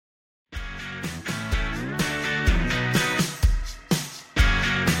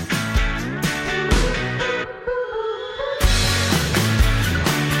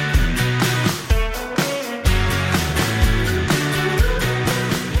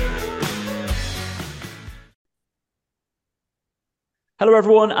Hello,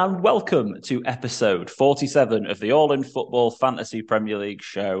 everyone, and welcome to episode 47 of the All in Football Fantasy Premier League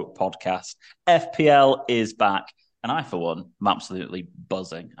Show podcast. FPL is back, and I, for one, am absolutely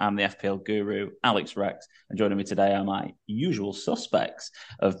buzzing. I'm the FPL guru, Alex Rex, and joining me today are my usual suspects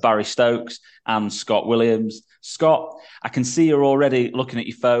of Barry Stokes and Scott Williams. Scott, I can see you're already looking at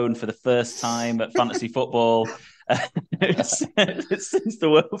your phone for the first time at fantasy football. Since the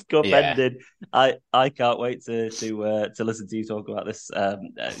World Cup ended, I can't wait to listen to you talk about this.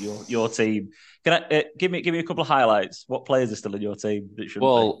 Your team. Can I give me a couple of highlights? What players are still in your team that shouldn't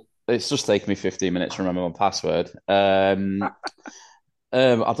Well, it's just taken me 15 minutes to remember my password. I'm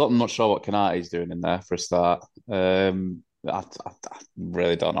not sure what Kanati's doing in there for a start. I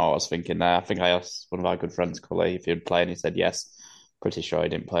really don't know what I was thinking there. I think I asked one of our good friends, Cully, if he'd play, and he said yes. Pretty sure he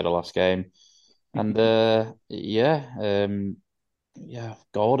didn't play the last game. And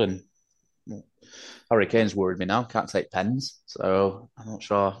Gordon. Harry Kane's worried me now. Can't take pens, so I'm not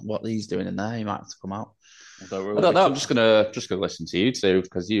sure what he's doing in there. He might have to come out. be. I don't know. I'm just gonna listen to you two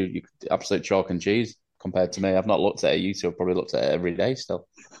because you absolute chalk and cheese compared to me. I've not looked at it. You two have probably looked at it every day still.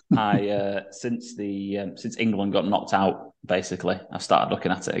 Since England got knocked out, basically, I've started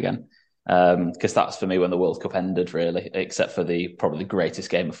looking at it again. Because that's for me when the World Cup ended, really, except for the probably greatest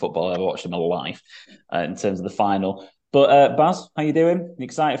game of football I ever watched in my life, in terms of the final. But Baz, how you doing? You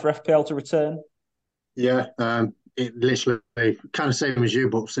excited for FPL to return? Yeah, it literally kind of same as you,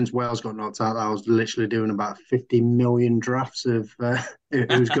 but since Wales got knocked out, I was literally doing about 50 million drafts of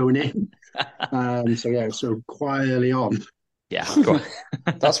who's going in. So quite early on. Yeah,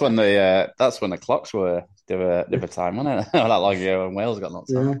 that's when the clocks were different time, wasn't it? Not that long ago when Wales got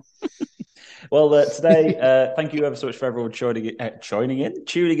knocked out. Well, today, thank you ever so much for everyone tuning in and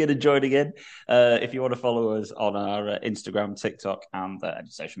joining in. If you want to follow us on our Instagram, TikTok, and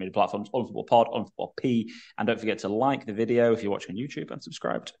social media platforms, Unfootball Pod, Unfootball P, and don't forget to like the video if you're watching on YouTube and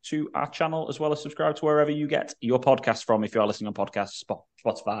subscribe to our channel, as well as subscribe to wherever you get your podcast from. If you are listening on podcasts,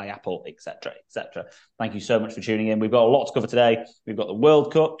 Spotify, Apple, etc., etc. Thank you so much for tuning in. We've got a lot to cover today. We've got the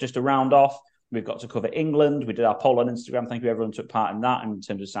World Cup just to round off. We've got to cover England. We did our poll on Instagram. Thank you, everyone who took part in that in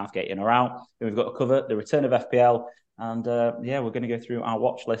terms of Southgate in or out. Then we've got to cover the return of FPL. And we're going to go through our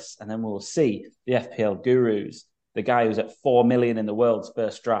watch list and then we'll see the FPL gurus, the guy who's at 4 million in the world's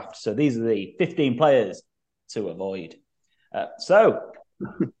first draft. So these are the 15 players to avoid. Let's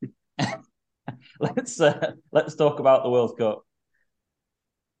talk about the World Cup.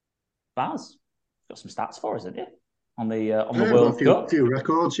 Baz, got some stats for us, haven't you? On the World Cup. A few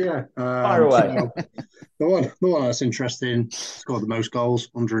records, yeah. Fire away. The one that's interesting, scored the most goals,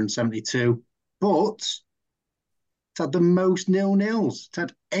 172, but it's had the most nil-nils. It's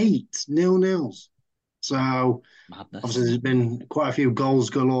had 8 nil-nils. So Madness. Obviously there's been quite a few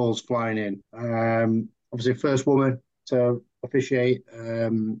goals galores flying in. Obviously first woman to officiate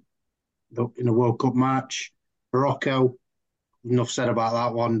in a World Cup match. Morocco, enough said about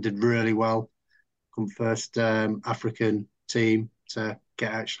that one, did really well. First African team to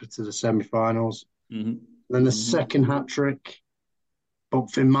get actually to the semi-finals. Mm-hmm. Then the second hat trick,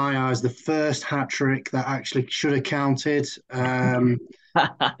 but in my eyes, the first hat trick that actually should have counted.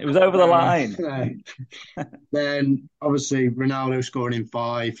 It was over the line. Then obviously Ronaldo scoring in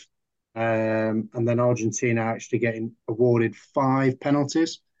 5, and then Argentina actually getting awarded 5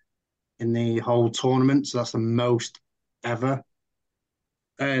 penalties in the whole tournament. So that's the most ever.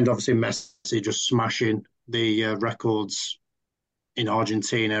 And obviously Messi just smashing the records in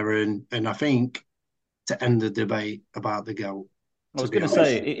Argentina and I think to end the debate about the GOAT. I was going to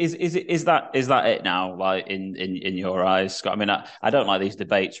say, is that it now? Like in your eyes, Scott? I mean, I don't like these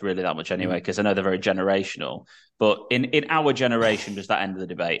debates really that much anyway because I know they're very generational. But in our generation, does that end the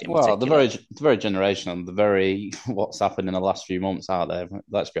debate? Well, they're very generational. The very what's happened in the last few months out there.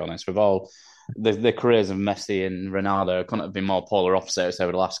 Let's be honest, we've all the careers of Messi and Ronaldo couldn't have been more polar opposites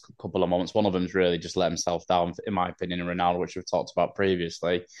over the last couple of months. One of them's really just let himself down, in my opinion, in Ronaldo, which we've talked about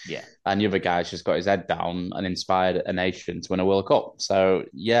previously. Yeah. And the other guy's just got his head down and inspired a nation to win a World Cup. So,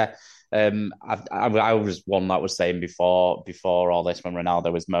 yeah. I was one that was saying before all this when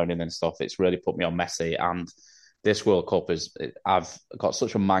Ronaldo was moaning and stuff, it's really put me on Messi. And this World Cup I've got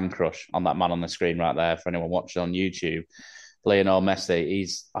such a man crush on that man on the screen right there for anyone watching on YouTube. Lionel Messi,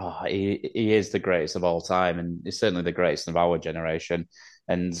 he is the greatest of all time, and he's certainly the greatest of our generation.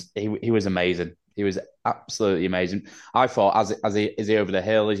 And he was amazing. He was absolutely amazing. I thought, is he over the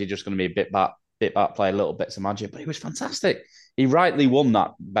hill? Is he just going to be a bit back, play little bits of magic? But he was fantastic. He rightly won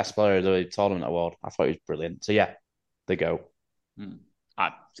that best player of the tournament award. I thought he was brilliant. So yeah, the go.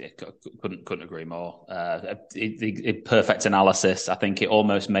 I couldn't agree more. Perfect analysis. I think it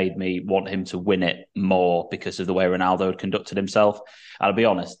almost made me want him to win it more because of the way Ronaldo had conducted himself. And I'll be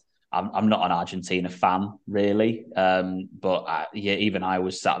honest, I'm not an Argentina fan really, but even I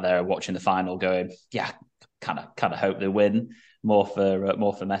was sat there watching the final, going, yeah, kind of hope they win more for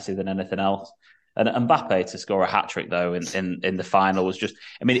Messi than anything else. And Mbappe to score a hat trick though in the final was just,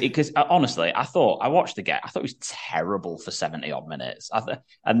 I mean, because honestly, I watched the game, I thought it was terrible for 70 odd minutes,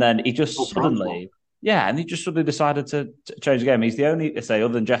 and then he just suddenly decided to change the game. He's the only, say,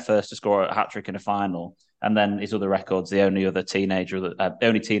 other than Jeff Hurst to score a hat trick in a final, and then his other records, the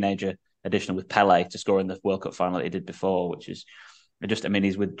only teenager additional with Pele to score in the World Cup final that he did before, which is just, I mean,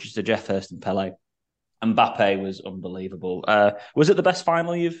 he's with just a Jeff Hurst and Pele. Mbappe was unbelievable. Was it the best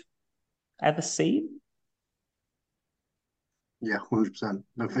final you've ever seen? Yeah, 100%. I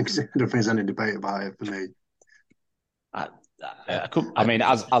don't think there's any debate about it for me. I mean,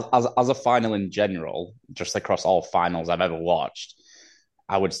 as a final in general, just across all finals I've ever watched,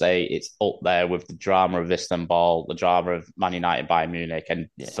 I would say it's up there with the drama of Istanbul, the drama of Man United Bayern Munich, and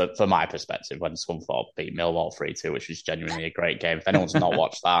for my perspective, when Scunthorpe beat Millwall 3-2, which was genuinely a great game. If anyone's not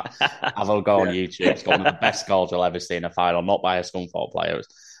watched that, have a go on YouTube. It's got one of the best goals you'll ever see in a final, not by a Scunthorpe player, it was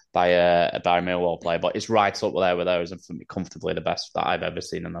by a Millwall player, but it's right up there with those, and for me, comfortably the best that I've ever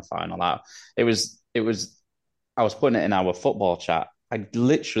seen in the final. It was. I was putting it in our football chat. I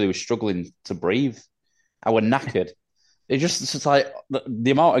literally was struggling to breathe. I was knackered. It's like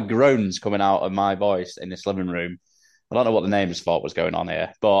the amount of groans coming out of my voice in this living room. I don't know what the neighbours thought was going on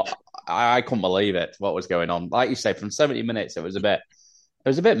here, but I couldn't believe it, what was going on. Like you say, from 70 minutes, it was a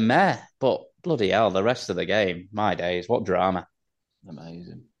bit meh, but bloody hell, the rest of the game, my days, what drama.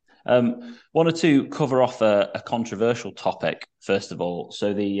 Amazing. Wanted to cover off a controversial topic first of all.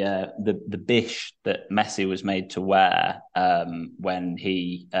 So the bish that Messi was made to wear when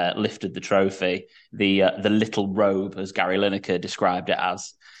he lifted the trophy, the little robe, as Gary Lineker described it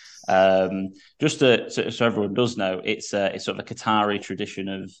as. Just so everyone does know, it's sort of a Qatari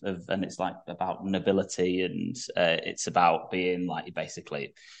tradition of and it's like about nobility, and it's about being like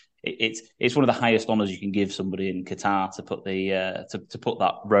basically. It's one of the highest honors you can give somebody in Qatar to put the to put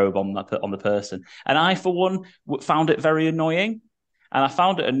that robe on the person. And I, for one, found it very annoying. And I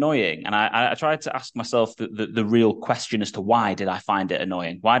found it annoying, and I tried to ask myself the real question as to why did I find it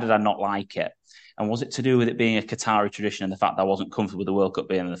annoying? Why did I not like it? And was it to do with it being a Qatari tradition and the fact that I wasn't comfortable with the World Cup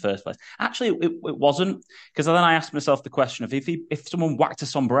being in the first place? Actually, it wasn't, because then I asked myself the question of if someone whacked a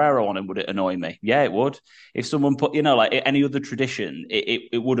sombrero on him, would it annoy me? Yeah, it would. If someone put, like any other tradition,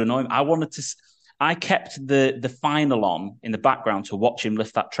 it would annoy me. I kept the final on in the background to watch him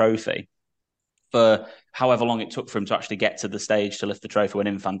lift that trophy for however long it took for him to actually get to the stage to lift the trophy when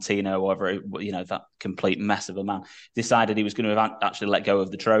Infantino, or whatever, that complete mess of a man, decided he was going to actually let go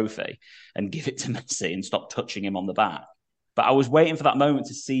of the trophy and give it to Messi and stop touching him on the back. But I was waiting for that moment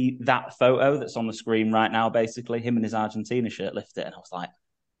to see that photo that's on the screen right now, basically, him in his Argentina shirt lift it. And I was like,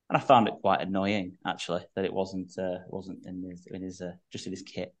 and I found it quite annoying, actually, that it wasn't in his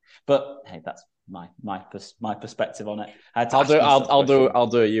kit. But hey, that's my perspective on it. I'll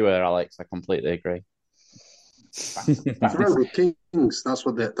do you here, Alex. I completely agree. The Robe of Kings.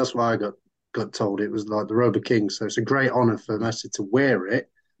 That's why I got told it was like the Robe of Kings. So it's a great honour for Messi to wear it.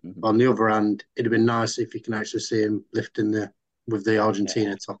 Mm-hmm. On the other hand, it'd have been nice if you can actually see him lifting with the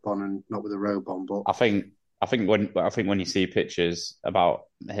Argentina top on and not with the robe on. But I think when you see pictures about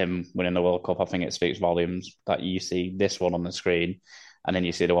him winning the World Cup, I think it speaks volumes that you see this one on the screen, and then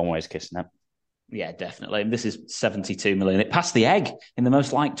you see the one where he's kissing it. Yeah, definitely. And this is 72 million. It passed the egg in the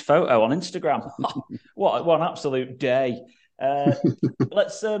most liked photo on Instagram. What an absolute day.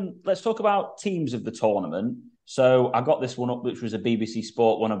 Let's talk about teams of the tournament. So I got this one up, which was a BBC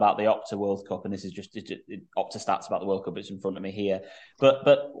Sport one about the Opta World Cup, and this is just Opta stats about the World Cup. It's in front of me here. But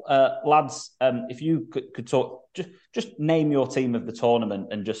lads, if you could talk, just name your team of the tournament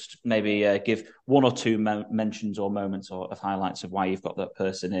and just maybe give one or two mentions or moments or of highlights of why you've got that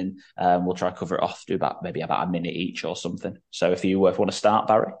person in. We'll try to cover it off, do about a minute each or something. So if you want to start,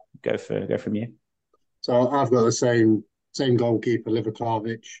 Barry, go from you. So I've got the same goalkeeper,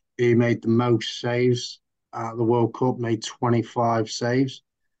 Livakovic. He made the most saves at the World Cup, made 25 saves.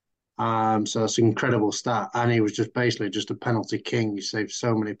 So that's an incredible stat. And he was just basically just a penalty king. He saved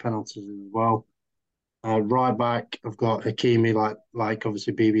so many penalties as well. Right back, I've got Hakimi, like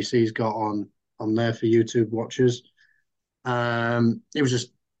obviously BBC's got on there for YouTube watchers. It was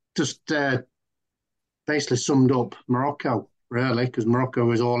just basically summed up Morocco, really, because Morocco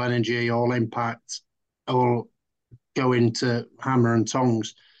is all energy, all impact, all go into hammer and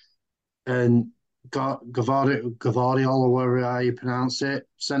tongs. And Gvardiol, or whatever you pronounce it,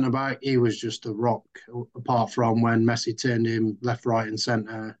 centre back, he was just a rock. Apart from when Messi turned him left, right, and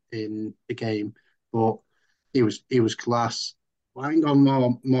centre in the game, but he was class. I ain't gone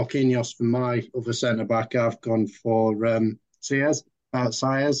more Marquinhos for my other centre back. I've gone for Saez.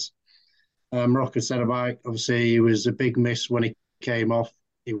 Morocco centre back. Obviously, he was a big miss when he came off.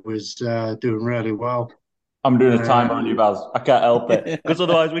 He was doing really well. I'm doing a timer on you, Baz. I can't help it because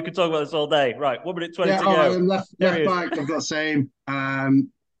otherwise we could talk about this all day. Right, 1 minute 20 to go. Left back, I've got same. And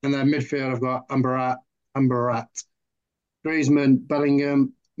then midfield, I've got Ambarat, Griezmann,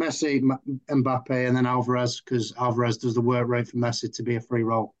 Bellingham, Messi, Mbappe, and then Alvarez, because Alvarez does the work rate for Messi to be a free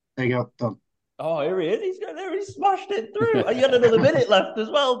roll. There you go, done. Oh, here he is. He's got there. He smashed it through. You had another minute left as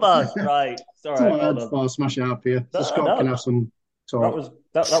well, Baz. Right. Sorry. I'll smash it up here. So Scott can have some talk.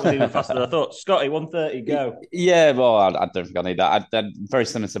 That was even faster than I thought. Scotty, 1:30, go. Yeah, well, I don't think I need that. I'm very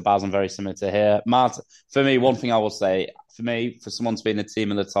similar to Baz and very similar to here. Martin, for me, one thing I will say, for someone to be in the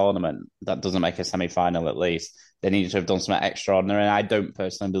team of the tournament, that doesn't make a semi-final at least. They needed to have done something extraordinary, and I don't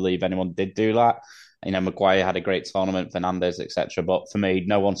personally believe anyone did do that. Maguire had a great tournament, Fernandes, etc. But for me,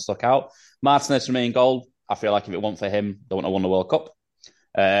 no one stuck out. Martinez for me in goal. I feel like if it weren't for him, they wouldn't have won the World Cup.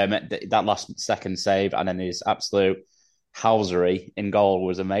 That last second save and then his absolute housery in goal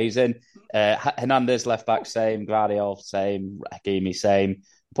was amazing. Hernandez left back, same. Gvardiol, same. Hakimi, same.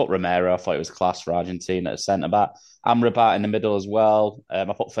 Put Romero. I thought it was class for Argentina at centre back. Amrabat in the middle as well. I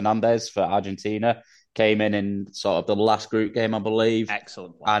put Fernandes for Argentina. Came in sort of the last group game, I believe.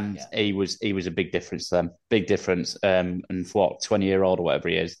 Excellent. And he was a big difference to them. Big difference. And for 20-year-old or whatever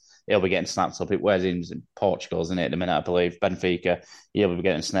he is, he'll be getting snapped up. Where's he in Portugal, isn't it, at the minute, I believe. Benfica, he'll be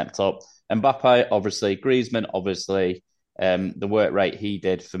getting snapped up. Mbappe, obviously. Griezmann, obviously. The work rate he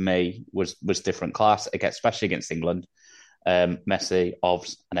did for me was different class, especially against England. Messi,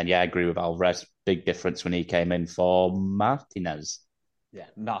 Ovs, and then, I agree with Alvarez. Big difference when he came in for Martinez. Yeah,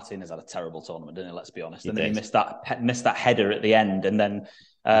 Martinez had a terrible tournament, didn't he? Let's be honest. And then he missed that header at the end, and then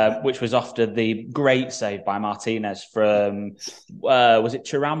which was after the great save by Martinez from was it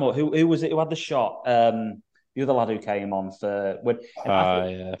Thuram or who was it who had the shot? The other lad who came on for when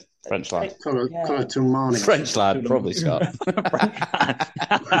French lad. French lad, probably Scott. French lad.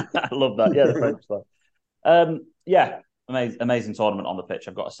 I love that. Yeah, the French lad. Amazing tournament on the pitch,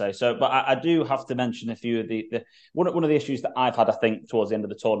 I've got to say. So, but I do have to mention a few of the one of the issues that I've had, I think, towards the end of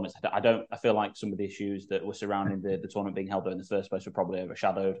the tournament. I feel like some of the issues that were surrounding the tournament being held there in the first place were probably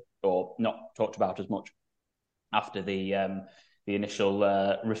overshadowed or not talked about as much after the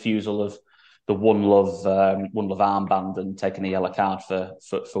initial refusal of the One Love armband and taking a yellow card for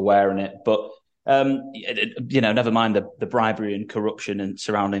wearing it. But never mind the bribery and corruption and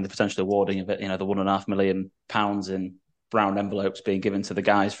surrounding the potential awarding of it. The £1.5 million in brown envelopes being given to the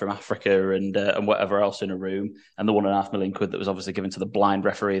guys from Africa and whatever else in a room, and the £1.5 million that was obviously given to the blind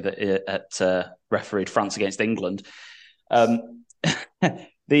referee that refereed France against England. With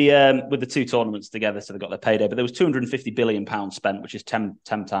the two tournaments together, so they got their payday, but there was £250 billion spent, which is 10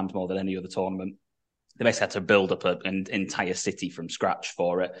 times more than any other tournament. They basically had to build up an entire city from scratch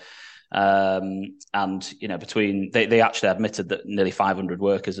for it. And between they actually admitted that nearly 500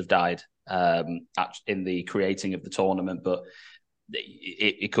 workers have died in the creating of the tournament, but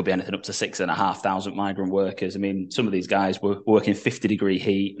it could be anything up to 6,500 migrant workers. I mean, some of these guys were working 50-degree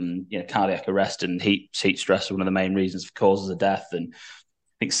heat, and cardiac arrest and heat stress were one of the main reasons for causes of death. And I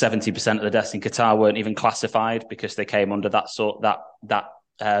think 70% of the deaths in Qatar weren't even classified because they came under that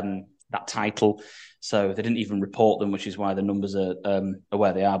title. So they didn't even report them, which is why the numbers are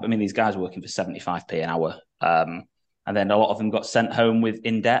where they are. But I mean, these guys were working for 75p an hour. And then a lot of them got sent home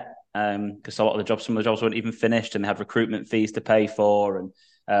in debt because some of the jobs weren't even finished, and they had recruitment fees to pay for. And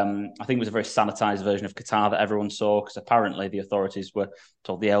I think it was a very sanitized version of Qatar that everyone saw, because apparently the authorities were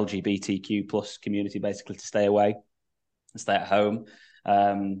told the LGBTQ plus community basically to stay away and stay at home.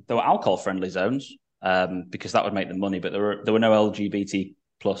 There were alcohol-friendly zones because that would make them money, but there were no LGBT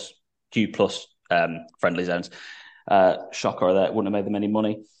plus Q plus friendly zones. Shocker, that wouldn't have made them any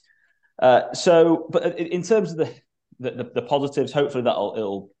money. But in terms of the positives, hopefully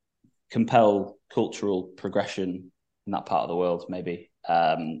it'll compel cultural progression in that part of the world, maybe,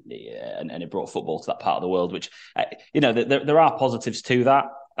 and it brought football to that part of the world, which there are positives to that.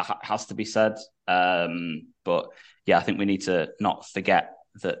 That has to be said. But yeah, I think we need to not forget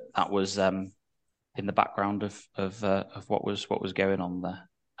that was in the background of what was going on there.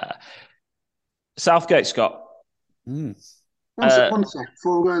 Southgate, Scott. One sec.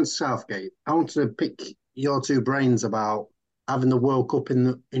 Before we go on Southgate, I want to pick your two brains about having the World Cup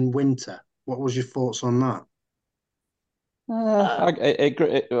in winter. What was your thoughts on that?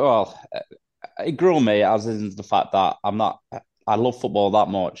 it grew on me, as in the fact that I'm not. I love football that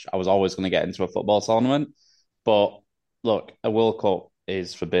much. I was always going to get into a football tournament, but look, a World Cup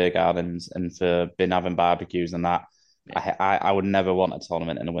is for beer gardens and for been having barbecues and that. Yeah. I would never want a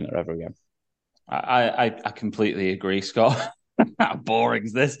tournament in the winter ever again. I completely agree, Scott. How boring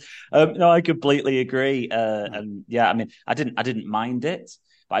is this? No, I completely agree. And yeah, I mean, I didn't mind it,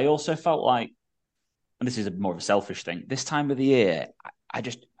 but I also felt like, and this is more of a selfish thing, this time of the year, I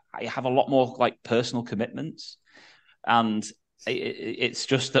have a lot more like personal commitments, and it's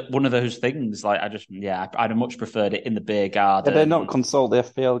just that one of those things. Like I'd have much preferred it in the beer garden. Did they not consult the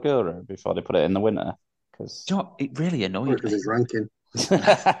FPL Guru before they put it in the winter? Because it really annoyed Because me. it's ranking.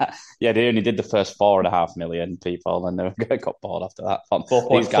 Yeah, they only did the first 4.5 million people, and they got bored after that.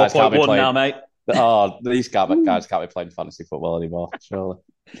 These guys can't be playing now, mate. Oh, these guys can't be playing fantasy football anymore. Surely,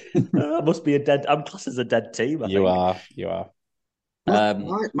 I must be a dead. I'm classed as a dead team. You are.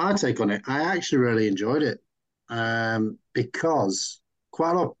 My take on it, I actually really enjoyed it, because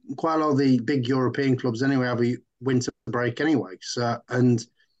quite a lot of the big European clubs anyway have a winter break anyway. So, and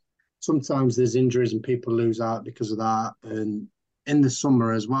sometimes there's injuries and people lose out because of that. And in the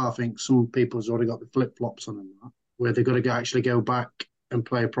summer as well, I think some people's already got the flip flops on and that, where they've got to actually go back and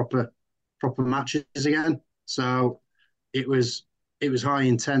play proper matches again. So it was high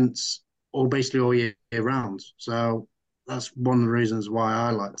intense, or basically all year round. So that's one of the reasons why I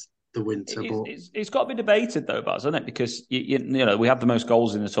liked the winter. It's got to be debated though, Baz, isn't it? Because you know we have the most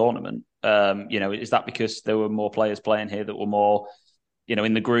goals in the tournament. Is that because there were more players playing here that were more,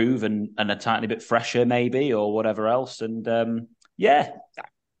 in the groove and a tiny bit fresher, maybe, or whatever else? And that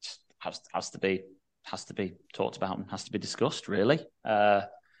has to be talked about and has to be discussed. Really, it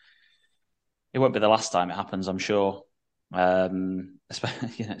won't be the last time it happens, I'm sure.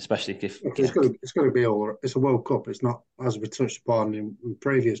 Especially if it's got to be all. It's a World Cup. It's not, as we touched upon in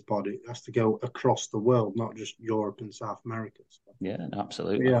previous pod. It has to go across the world, not just Europe and South America. So. Yeah,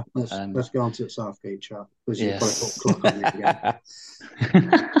 absolutely. Yeah, let's go on to the Southgate chat because you've got Yes. to put clock on me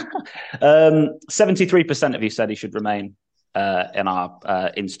again. 73% of you said he should remain in our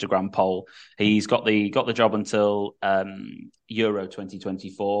Instagram poll. He's got the job until Euro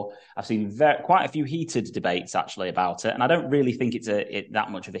 2024. I've seen quite a few heated debates actually about it, and I don't really think it's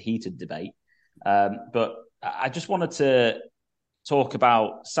that much of a heated debate. But I just wanted to talk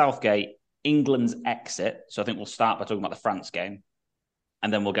about Southgate, England's exit. So I think we'll start by talking about the France game,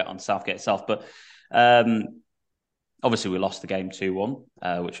 and then we'll get on Southgate itself. But obviously we lost the game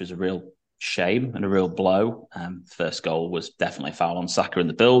 2-1, which was a real shame and a real blow. First goal was definitely a foul on Saka in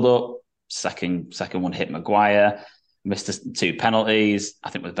the build-up. Second one hit Maguire. Missed 2 penalties. I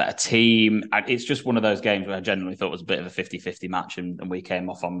think with a better team. It's just one of those games where I genuinely thought it was a bit of a 50-50 match, and we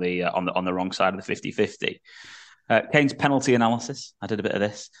came off on the wrong side of the 50-50. Kane's penalty analysis. I did a bit of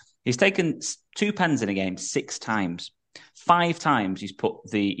this. He's taken 2 pens in a game 6 times. 5 times he's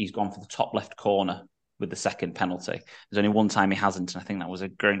gone for the top left corner with the second penalty. There's only one time he hasn't, and I think that was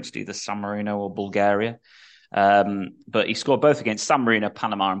against either San Marino or Bulgaria. But he scored both against San Marino,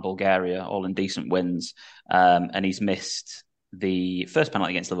 Panama, and Bulgaria, all in decent wins. And he's missed the first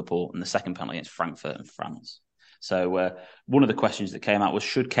penalty against Liverpool and the second penalty against Frankfurt and France. So one of the questions that came out was,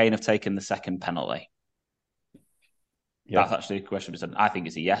 should Kane have taken the second penalty? Yeah. That's actually a question. I think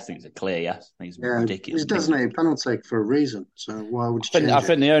it's a yes. I think it's a clear yes. I think it's ridiculous. He's designated penalty for a reason. So why would you change it? I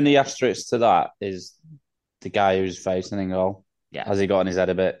think the only asterisk to that is the guy who's facing in goal. Yeah. Has he got on his head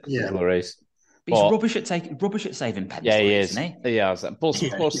a bit? Yeah. Glorious. He's rubbish at saving penalties. Yeah, he is. Isn't he? He has.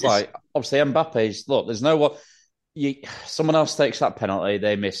 Plus, like, obviously, Mbappe's, look, there's no what. Someone else takes that penalty,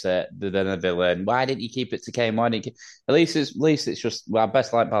 they miss it, they're then a villain. Why didn't you keep it to Kane? Why didn't you? At least it's just our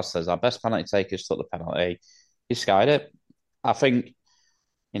best, like Baz says, our best penalty takers took the penalty. He skied it. I think,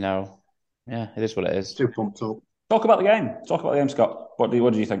 it is what it is. Too pumped up. Talk about the game, Scott. What do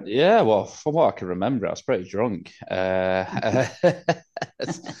you think? Yeah, well, from what I can remember, I was pretty drunk.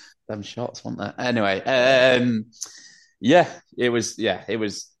 Them shots, weren't there? Anyway, it was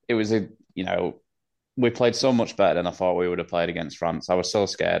a, we played so much better than I thought we would have played against France. I was so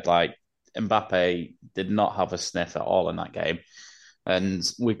scared. Like, Mbappe did not have a sniff at all in that game. And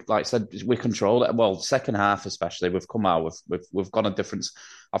we, like I said, we controlled it. Well, second half especially, we've come out, we've got a difference.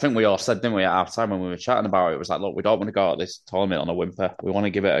 I think we all said, didn't we, at half time when we were chatting about it, it was like, look, we don't want to go out this tournament on a whimper. We want to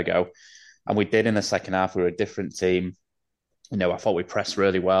give it a go. And we did in the second half. We were a different team. I thought we pressed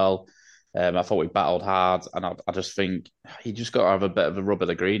really well. I thought we battled hard. And I just think you just got to have a bit of a rub of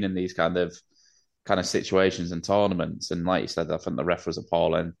the green in these kind of situations and tournaments. And like you said, I think the ref was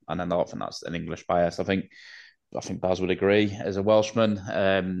appalling. And I don't think that's an English bias. I think Baz would agree. As a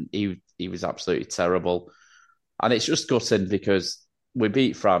Welshman, he was absolutely terrible. And it's just gutting because we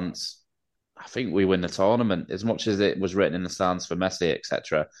beat France. I think we win the tournament as much as it was written in the stands for Messi,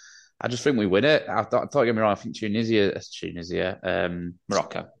 etc. I just think we win it. Don't get me wrong. I think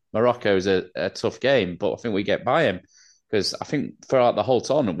Morocco. Morocco is a tough game, but I think we get by him because I think throughout the whole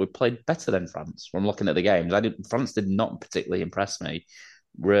tournament we played better than France. From looking at the games, France did not particularly impress me.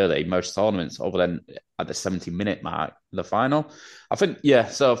 Really, most tournaments, other than at the 70-minute mark, the final. I think, yeah.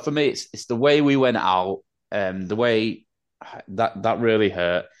 So for me, it's the way we went out, the way that really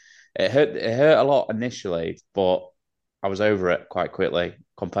hurt. It hurt a lot initially, but I was over it quite quickly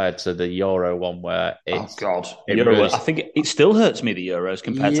compared to the Euro one where oh God, Euro! Really, I think it still hurts me, the Euros,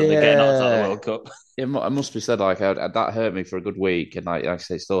 compared to the getting out of the World Cup. It must be said, like that hurt me for a good week, and like I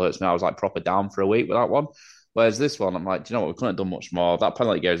say, it still hurts me. I was like proper down for a week with that one. Whereas this one, I'm like, do you know what? We couldn't have done much more. That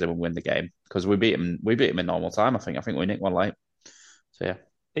penalty goes in and win the game because we beat him. We beat him in normal time. I think we nicked one late. So yeah.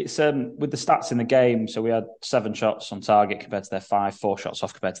 It's with the stats in the game. So we had 7 shots on target compared to their 5, 4 shots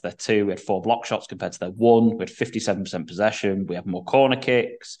off compared to their 2. We had 4 block shots compared to their 1. We had 57% possession. We had more corner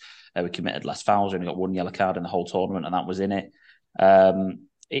kicks. We committed less fouls. We only got 1 yellow card in the whole tournament, and that was in it.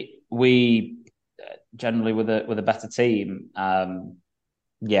 We generally with a better team,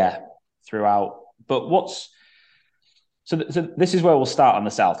 throughout. But so this is where we'll start on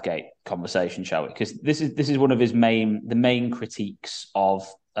the Southgate conversation, shall we? Because this is one of the main critiques of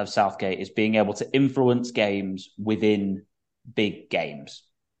Southgate is being able to influence games within big games.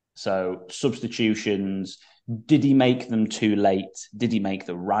 So substitutions, did he make them too late? Did he make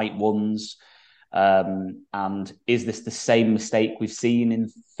the right ones? And is this the same mistake we've seen in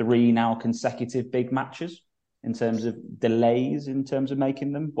 3 now consecutive big matches in terms of delays, in terms of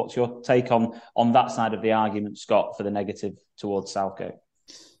making them? What's your take on that side of the argument, Scott, for the negative towards Southgate?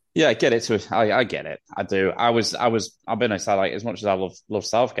 Yeah, I get it. I get it. I do. I'll be honest. Like, as much as I love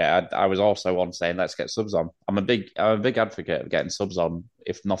Southgate, I was also on saying let's get subs on. I'm a big advocate of getting subs on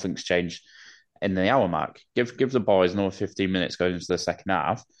if nothing's changed in the hour mark. Give the boys another 15 minutes going into the second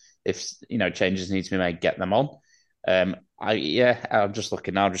half. If changes need to be made, get them on. I'm just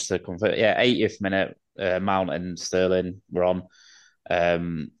looking now just to confirm. Yeah, 80th minute, Mount and Sterling were on.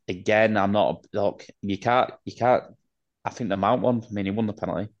 Again, I'm not. Look, you can't. I think the Mount one. I mean, he won the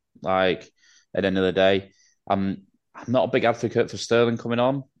penalty. Like at the end of the day, I'm not a big advocate for Sterling coming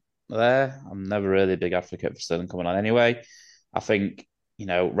on there. I'm never really a big advocate for Sterling coming on anyway. I think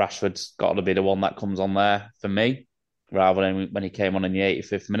Rashford's got to be the one that comes on there for me, rather than when he came on in the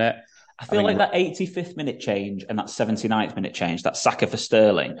 85th minute. I feel like that 85th minute change and that 79th minute change, that Saka for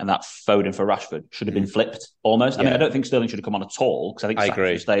Sterling and that Foden for Rashford should have been flipped almost. Yeah. I mean, I don't think Sterling should have come on at all because I think Saka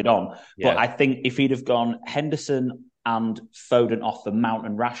should have stayed on. Yeah. But I think if he'd have gone Henderson and Foden off for Mount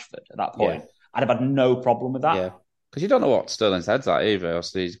and Rashford at that point, I'd have had no problem with that. Yeah, because you don't know what Sterling's head's at either.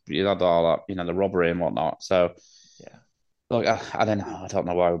 Obviously, you had all that, the robbery and whatnot. So, yeah. Look, I don't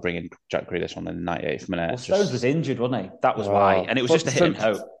know why we're bringing Jack Grealish on in the 98th minute. Well, Stones was injured, wasn't he? That was why. And it was just a hit and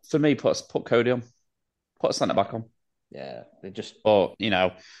hope. For me, put Cody on. Put a centre-back on. Yeah, they just... But,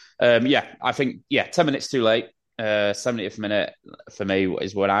 I think, 10 minutes too late. 70th minute, for me,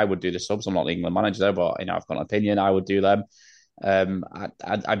 is when I would do the subs. I'm not the England manager, though, but, I've got an opinion. I would do them.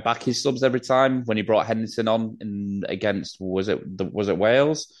 I back his subs every time. When he brought Henderson on against, was it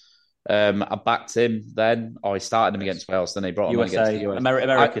Wales? I backed him then, or he started him against Wales. Then he brought him against the US.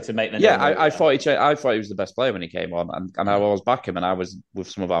 America to make the I thought he was the best player when he came on, and I always back him. And I was with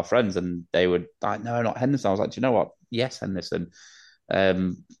some of our friends, and they would like, no, not Henderson. I was like, do you know what? Yes, Henderson.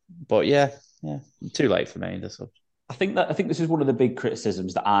 But too late for me. I think this is one of the big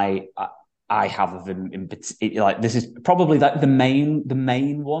criticisms that I have of him. Like, this is probably the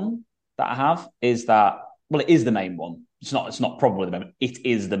main one that I have is that. Well, it is the main one. It's not probably the main. It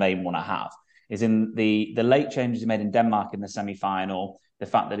is the main one I have. Is in the late changes he made in Denmark in the semi-final. The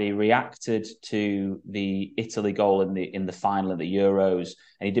fact that he reacted to the Italy goal in the final of the Euros,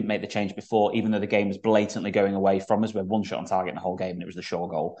 and he didn't make the change before, even though the game was blatantly going away from us. We had 1 shot on target in the whole game, and it was the Shaw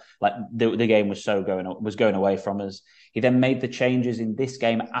goal. Like the game was going away from us. He then made the changes in this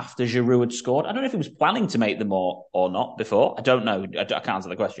game after Giroud had scored. I don't know if he was planning to make them or not before. I don't know. I can't answer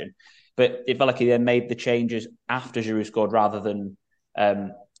the question. But it felt like he then made the changes after Giroud scored rather than...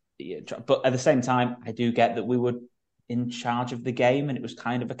 but at the same time, I do get that we were in charge of the game and it was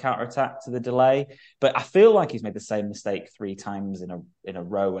kind of a counterattack to the delay. But I feel like he's made the same mistake 3 times in a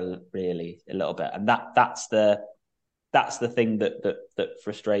row, really, a little bit. And that's the thing that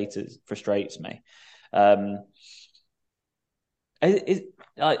frustrates me. Like the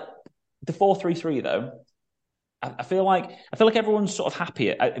 4-3-3 though. I feel like everyone's sort of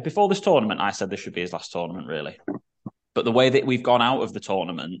happier. Before this tournament, I said this should be his last tournament, really. But the way that we've gone out of the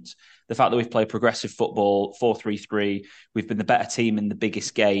tournament, the fact that we've played progressive football, 4-3-3, we've been the better team in the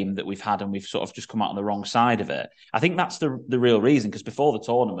biggest game that we've had, and we've sort of just come out on the wrong side of it. I think that's the real reason, because before the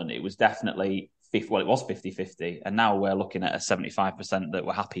tournament, it was definitely, it was 50-50, and now we're looking at a 75% that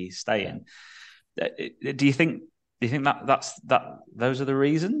we're happy staying. Do you think that those are the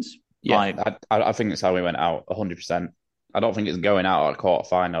reasons? Yeah, I think that's how we went out 100%. I don't think it's going out at a quarter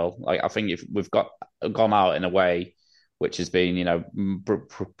final. Like, I think if we've gone out in a way which has been,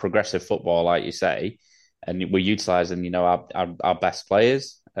 progressive football, like you say, and we're utilising, our best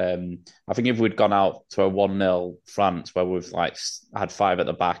players. I think if we'd gone out to a 1-0 France where we've had 5 at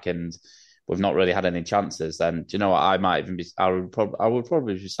the back and we've not really had any chances, then do you know what? I would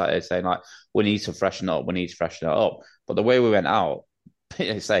probably be saying like, we need to freshen it up. But the way we went out,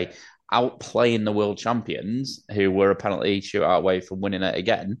 say, outplaying the world champions, who were a penalty shootout away from winning it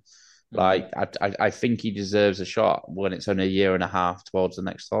again. Like, I think he deserves a shot when it's only a year and a half towards the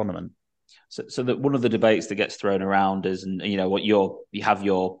next tournament. So that one of the debates that gets thrown around is, and what you have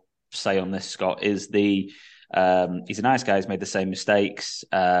your say on this, Scott, is he's a nice guy. He's made the same mistakes.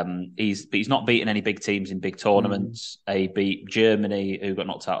 He's not beaten any big teams in big tournaments. He beat Germany, who got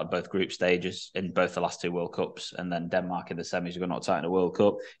knocked out of both group stages in both the last 2 World Cups, and then Denmark in the semis, who got knocked out in a World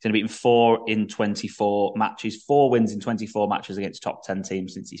Cup. He's only beaten 4 in 24 matches, 4 wins in 24 matches against top 10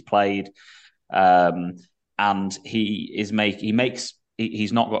 teams since he's played. And he's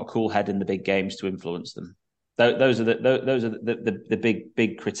not got a cool head in the big games to influence them. Those are the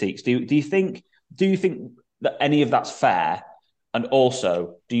big critiques. Do you think that any of that's fair? And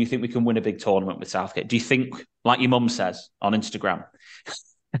also, do you think we can win a big tournament with Southgate? Do you think, like your mum says on Instagram,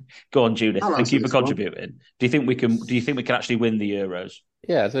 go on, Judith, thank you for contributing. Do you think we can actually win the Euros?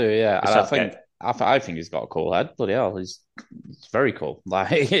 Yeah, I do. Yeah, and I think he's got a cool head. Bloody hell, he's very cool. Like,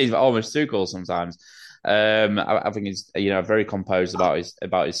 he's almost too cool sometimes. I think he's very composed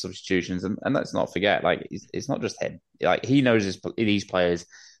about his substitutions, and let's not forget, like, it's not just him. Like, he knows these players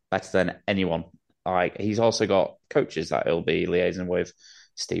better than anyone. Like, he's also got coaches that he'll be liaising with.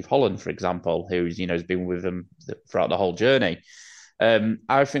 Steve Holland, for example, who's has been with him throughout the whole journey.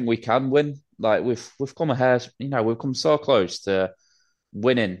 I think we can win. Like, we've come we've come so close to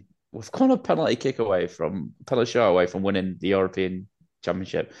winning. We've gone a penalty away from winning the European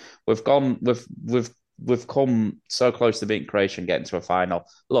Championship. We've come so close to beating Croatia and getting to a final.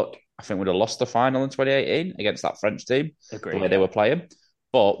 Look, I think we'd have lost the final in 2018 against that French team, the way they were playing.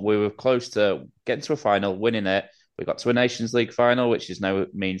 But we were close to getting to a final, winning it. We got to a Nations League final, which is no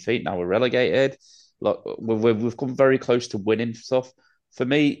mean feat. Now we're relegated. Look, we've come very close to winning stuff. For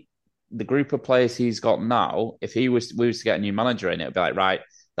me, the group of players he's got now, if we was to get a new manager in, it would be like, right,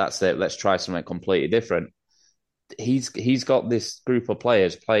 that's it. Let's try something completely different. He's got this group of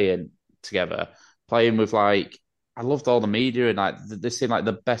players playing together, playing with, like, I loved all the media, and like they seem like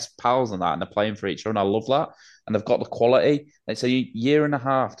the best pals and that, and they're playing for each other, and I love that. And they've got the quality. It's a year and a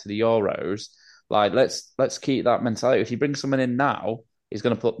half to the Euros. Like, let's keep that mentality. If you bring someone in now, they're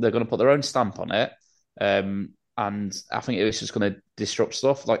going to put their own stamp on it. And I think it's just going to disrupt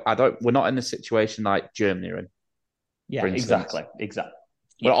stuff. Like, we're not in a situation like Germany are in. Yeah, exactly.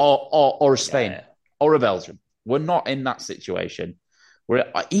 Yeah. Or a Spain, or a Belgium. We're not in that situation. We're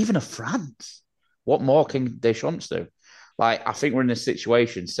even a France. What more can Deschamps do? Like, I think we're in a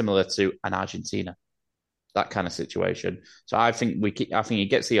situation similar to an Argentina, that kind of situation. So I think he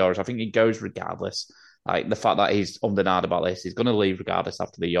gets the Euros. I think he goes regardless. Like, the fact that he's undenied about this, he's going to leave regardless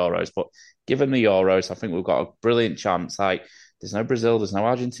after the Euros. But given the Euros, I think we've got a brilliant chance. Like, there's no Brazil, there's no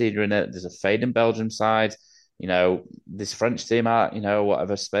Argentina in it. There's a fading Belgium side. This French team out.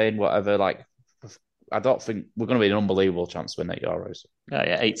 Whatever, Spain, whatever. Like, I don't think we're going to be an unbelievable chance to win that Euros.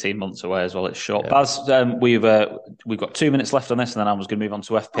 Yeah, 18 months away as well. It's short. Yeah. Baz, we've got 2 minutes left on this, and then I was going to move on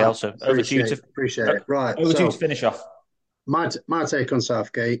to FPL. So over to you to appreciate it. Right, over to you to finish off. My take on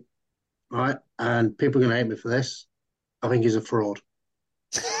Southgate, right? And people are going to hate me for this. I think he's a fraud.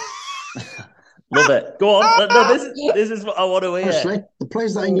 Love it. Go on. No, this is what I want to hear. Honestly, the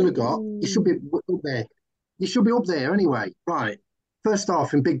players that England have got, he should be up there. He should be up there anyway. Right. First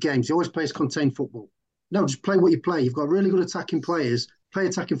off, in big games, he always plays contained football. No, just play what you play. You've got really good attacking players. Play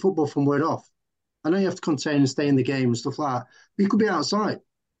attacking football from word off. I know you have to contain and stay in the game and stuff like that, but you could be outside.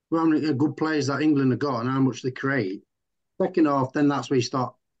 How many good players that England have got and how much they create. Second off, then that's where you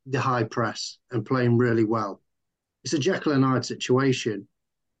start the high press and playing really well. It's a Jekyll and Hyde situation.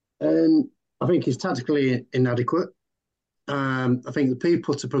 And I think he's tactically inadequate. I think the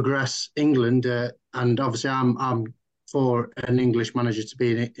people to progress England, and obviously I'm for an English manager to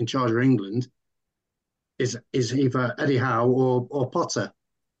be in charge of England, is either Eddie Howe or Potter.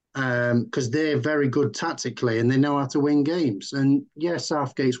 because they're very good tactically and they know how to win games. And yes,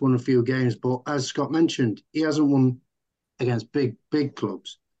 Southgate's won a few games, but as Scott mentioned, he hasn't won against big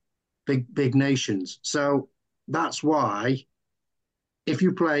clubs, big nations. So that's why if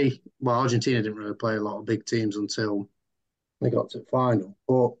you play, well, Argentina didn't really play a lot of big teams until they got to the final,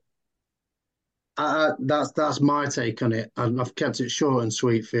 but that's my take on it. I've kept it short and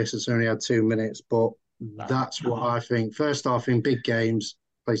sweet for this. It's only had 2 minutes, but that's what I think. First half in big games,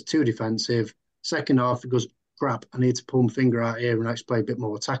 plays too defensive. Second half, it goes, crap, I need to pull my finger out here and actually play a bit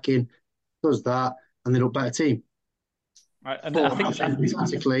more attacking. Does that, and they look better team. Right, and But I think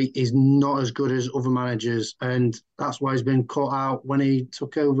tactically, he's not as good as other managers, and that's why he's been cut out when he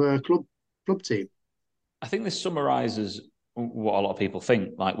took over a club team. I think this summarises what a lot of people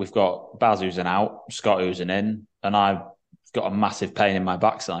think. Like we've got Baz who's an out, Scott who's an in, and I've got a massive pain in my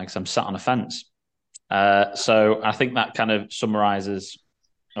backside because I'm sat on a fence. So I think that kind of summarises.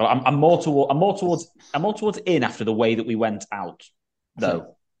 I'm more towards in after the way that we went out,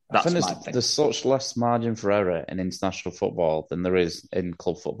 though. I think there's such less margin for error in international football than there is in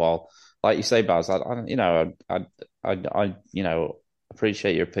club football. Like you say, Baz, I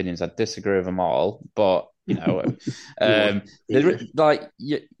appreciate your opinions. I disagree with them all, but like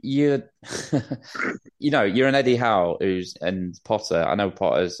you're an Eddie Howe and Potter. I know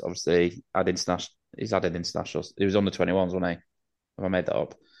Potter's obviously had international. He's added internationals. He was under 21s, wasn't he? Have I made that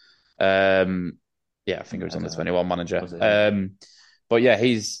up? Yeah, I think it was under 21 manager. But yeah,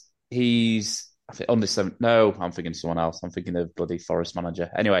 he's I think under 7. No, I'm thinking someone else. I'm thinking of bloody Forest manager.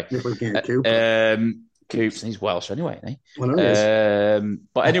 Anyway, Coops, he's Welsh anyway, isn't he? Well,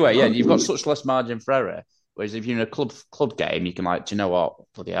 but anyway, yeah, you've got such less margin for error. Whereas if you're in a club game, you can do you know what?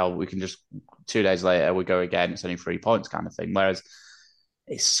 Bloody hell, we can just 2 days later we go again. It's only 3 points kind of thing. Whereas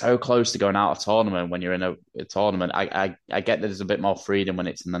it's so close to going out of tournament when you're in a tournament. I get that there's a bit more freedom when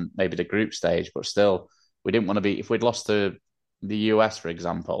it's in maybe the group stage, but still, we didn't want to be. If we'd lost to the US, for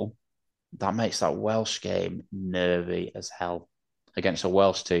example, that makes that Welsh game nervy as hell against a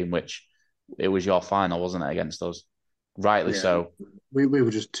Welsh team, which it was your final, wasn't it, against us? Rightly so. We were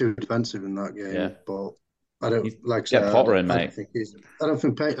just too defensive in that game, but I don't like. Get Potter in, mate. I don't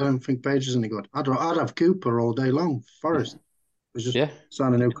think Page is any good. I'd have Cooper all day long. Forest. Was just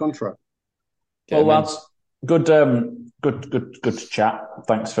sign a new contract. Well, lads, good chat.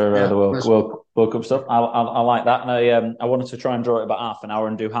 Thanks for the World Cup stuff. I like that, and I wanted to try and draw it about half an hour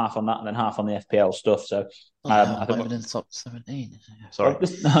and do half on that and then half on the FPL stuff. So I think we're in the top 17. Sorry,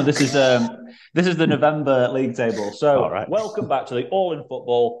 this is the November league table. So welcome back to the All in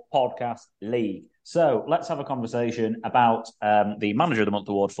Football Podcast League. So let's have a conversation about the Manager of the Month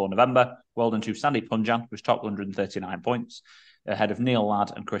award for November. Well done to Sandeep Punjan, who's top 139 points, ahead of Neil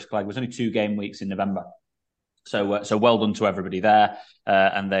Ladd and Chris Clegg. It was only 2 game weeks in November. So well done to everybody there,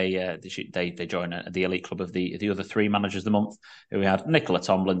 and they join the elite club of the other 3 managers of the month. We had Nicola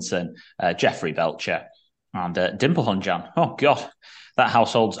Tomlinson, Jeffrey Belcher, and Dimple Hunjan. Oh God, that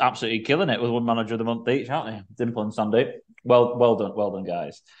household's absolutely killing it with 1 manager of the month each, aren't they? Dimple and Sandeep. Well done,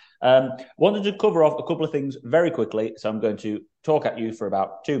 guys. Wanted to cover off a couple of things very quickly, so I'm going to talk at you for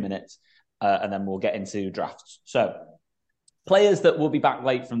about 2 minutes, and then we'll get into drafts. So, players that will be back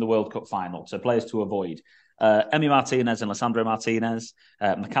late from the World Cup final, so players to avoid. Emi Martinez and Lisandro Martinez,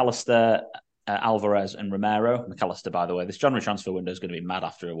 McAllister, Alvarez and Romero. McAllister, by the way, this January transfer window is going to be mad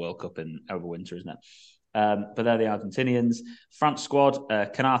after a World Cup over winter, isn't it? But they're the Argentinians. France squad,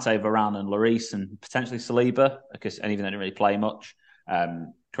 Canate, Varane and Lloris, and potentially Saliba, because any of them didn't really play much.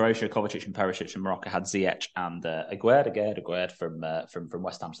 Croatia, Kovacic and Perisic, and Morocco had Ziyech and Aguerd from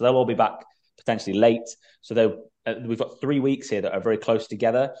West Ham. So they'll all be back potentially late. So we've got 3 weeks here that are very close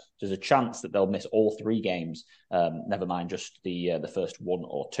together. There's a chance that they'll miss all 3 games, never mind just the first 1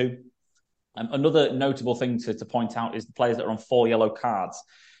 or 2. Another notable thing to point out is the players that are on 4 yellow cards.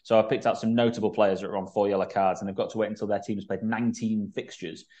 So I picked out some notable players that are on 4 yellow cards, and they've got to wait until their team has played 19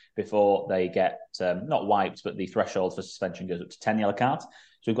 fixtures before they get, not wiped, but the threshold for suspension goes up to 10 yellow cards.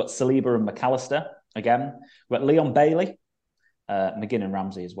 So we've got Saliba and McAllister again. We've got Leon Bailey, McGinn and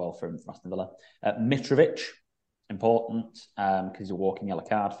Ramsey as well from Aston Villa. Mitrovic, important because he's a walking yellow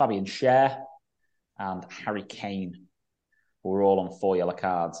card. Fabian Schär and Harry Kane were all on 4 yellow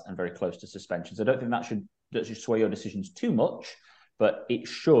cards and very close to suspensions. I don't think that should sway your decisions too much, but it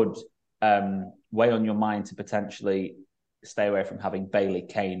should weigh on your mind to potentially stay away from having Bailey,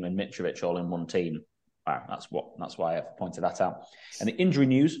 Kane, and Mitrovic all in one team. That's why I've pointed that out. And the injury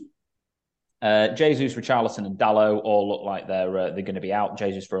news: Jesus, Richarlison, and Dalot all look like they're going to be out.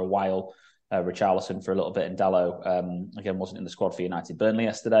 Jesus for a while, Richarlison for a little bit, and Dalot again wasn't in the squad for United Burnley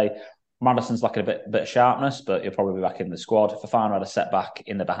yesterday. Madison's lacking a bit of sharpness, but he'll probably be back in the squad. Fofana had a setback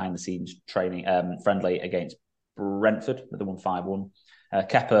in the behind-the-scenes training friendly against Brentford, with the 1-5-1.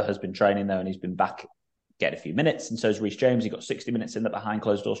 Kepa has been training, though, and he's been back getting a few minutes, and so has Reece James. He got 60 minutes in the behind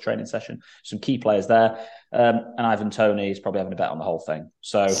closed doors training session. Some key players there. And Ivan Toney is probably having a bet on the whole thing.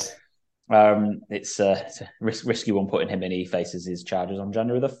 So it's a risky one putting him in. He faces his charges on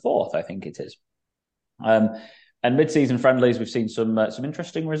January the 4th, I think it is. And mid-season friendlies, we've seen some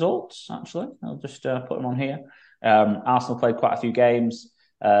interesting results, actually. I'll just put them on here. Arsenal played quite a few games.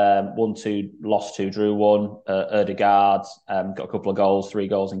 1-2, lost 2, drew 1. Ødegaard got a couple of goals, 3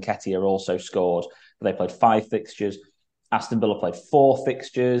 goals, and Nketiah also scored. But they played 5 fixtures. Aston Villa played 4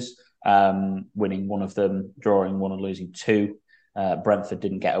 fixtures, winning 1 of them, drawing 1 and losing 2. Brentford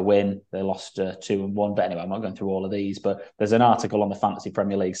didn't get a win. They lost 2 and 1. But anyway, I'm not going through all of these. But there's an article on the Fantasy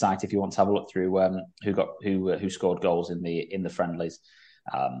Premier League site if you want to have a look through who scored goals in the friendlies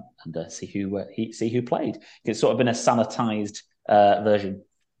and see who played. It's sort of been a sanitised version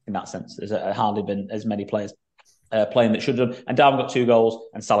in that sense. There's hardly been as many players playing that should have done. And Darwin got 2 goals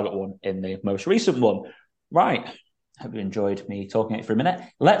and Salah got 1 in the most recent one. Right. Hope you enjoyed me talking it for a minute.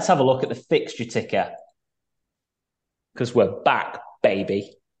 Let's have a look at the fixture ticker. Because we're back,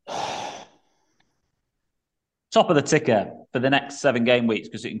 baby. Top of the ticker for the next 7 game weeks,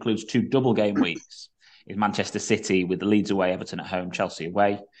 because it includes 2 double game weeks, is Manchester City with the Leeds away, Everton at home, Chelsea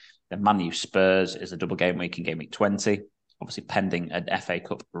away. Then Man U Spurs is a double game week in game week 20, obviously pending an FA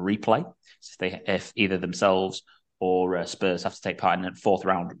Cup replay. So if either themselves or Spurs have to take part in a third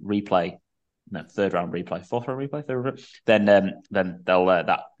round replay, then they'll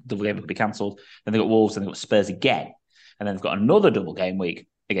that double game will be cancelled. Then they've got Wolves, and they've got Spurs again. And then they've got another double game week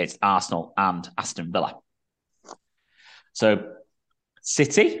against Arsenal and Aston Villa. So,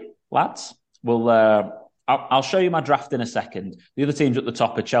 City, lads, I'll show you my draft in a second. The other teams at the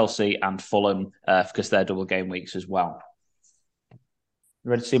top are Chelsea and Fulham because they're double game weeks as well. You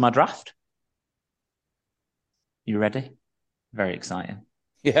ready to see my draft? You ready? Very exciting.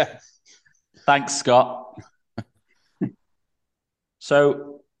 Yeah. Thanks, Scott.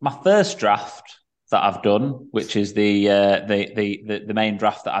 So, my first draft that I've done, which is the main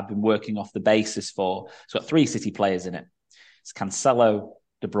draft that I've been working off the basis for. It's got 3 City players in it. It's Cancelo,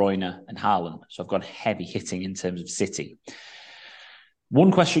 De Bruyne, and Haaland. So I've gone heavy hitting in terms of City.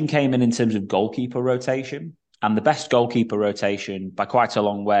 One question came in terms of goalkeeper rotation, and the best goalkeeper rotation by quite a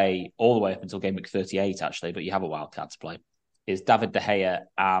long way, all the way up until game week 38, actually, but you have a wild card to play, is David De Gea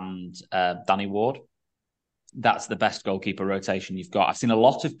and Danny Ward. That's the best goalkeeper rotation you've got. I've seen a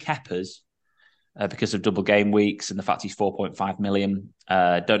lot of Kepas because of double game weeks and the fact he's 4.5 million.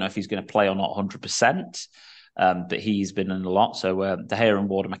 Don't know if he's going to play or not 100%, but he's been in a lot. So De Gea and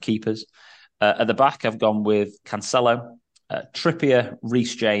Ward are my keepers. At the back, I've gone with Cancelo, Trippier,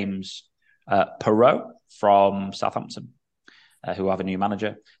 Reece James, Perrault from Southampton, who have a new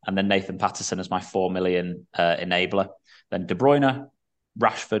manager, and then Nathan Patterson as my 4 million enabler. Then De Bruyne,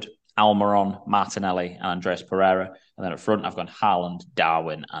 Rashford, Almiron, Martinelli, and Andreas Pereira. And then up front, I've gone Haaland,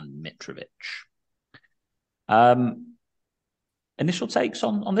 Darwin, and Mitrovic. Initial takes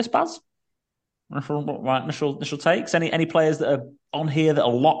on this, Baz? Initial takes. Any players that are on here that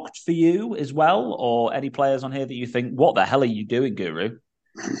are locked for you as well, or any players on here that you think, what the hell are you doing, Guru?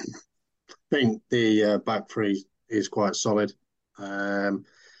 I think the back 3 is quite solid. I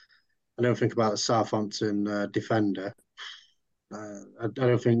don't think about the Southampton defender. I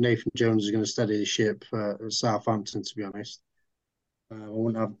don't think Nathan Jones is going to steady the ship at Southampton, to be honest. I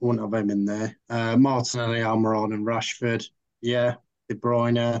wouldn't have him in there. Martinelli, Almiron, and Rashford. Yeah, De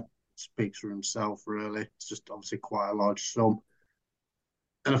Bruyne speaks for himself, really. It's just obviously quite a large sum.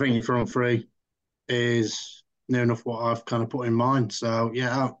 And I think your front 3 is near enough what I've kind of put in mind. So,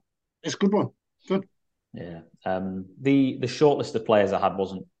 yeah, it's a good one. Good. Yeah. The short list of players I had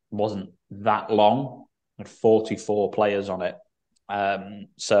wasn't that long. I had 44 players on it.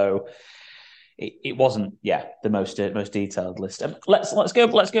 So it wasn't, the most detailed list. Let's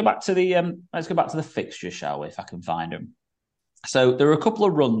go back to the fixtures, shall we? If I can find them. So there are a couple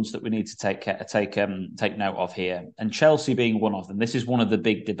of runs that we need to take note of here, and Chelsea being one of them. This is one of the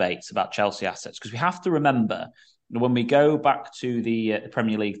big debates about Chelsea assets, because we have to remember when we go back to the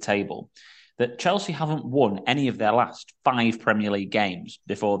Premier League table that Chelsea haven't won any of their last 5 Premier League games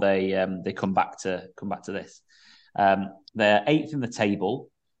before they come back to this. They're 8th in the table.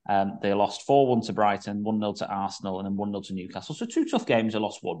 They lost 4-1 to Brighton, 1-0 to Arsenal, and then 1-0 to Newcastle. So 2 tough games. They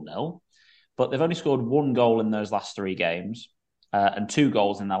lost 1-0, but they've only scored 1 goal in those last 3 games. And 2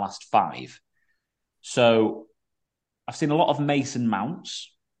 goals in their last 5. So I've seen a lot of Mason Mounts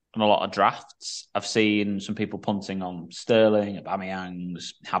on a lot of drafts. I've seen some people punting on Sterling,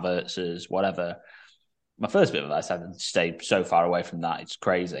 Aubameyangs, Havertz's, whatever. My first bit of advice, I'd stay so far away from that. It's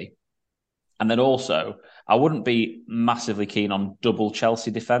crazy. And then also, I wouldn't be massively keen on double Chelsea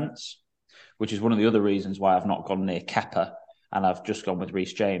defence, which is one of the other reasons why I've not gone near Kepa and I've just gone with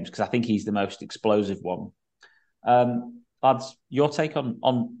Reece James, because I think he's the most explosive one. Lads, your take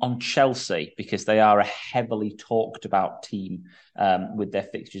on Chelsea, because they are a heavily talked about team with their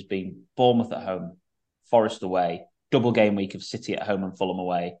fixtures being Bournemouth at home, Forest away, double game week of City at home and Fulham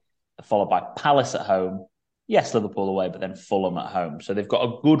away, followed by Palace at home. Yes, Liverpool away, but then Fulham at home. So they've got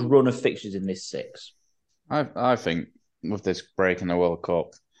a good run of fixtures in this 6. I think with this break in the World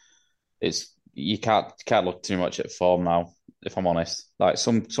Cup, you can't look too much at form now, if I'm honest. Like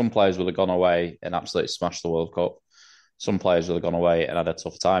some players will have gone away and absolutely smashed the World Cup. Some players will have gone away and had a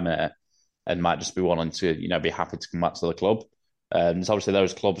tough time in it and might just be wanting to, be happy to come back to the club. There's obviously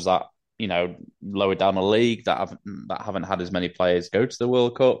those clubs that, lower down the league that haven't had as many players go to the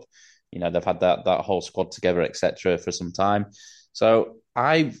World Cup. They've had that whole squad together, etc., for some time. So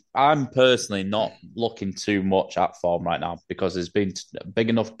I'm personally not looking too much at form right now because there's been a big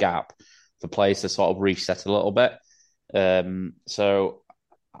enough gap for players to sort of reset a little bit. So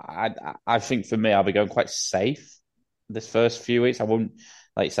I think for me, I'll be going quite safe this first few weeks. I won't,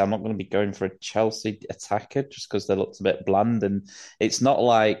 like you said, I'm not going to be going for a Chelsea attacker just because they looked a bit bland, and it's not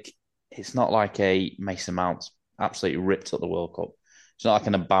like a Mason Mount absolutely ripped up the World Cup. It's not like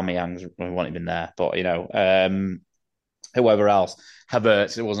an Aubameyang who wasn't even there, but whoever else,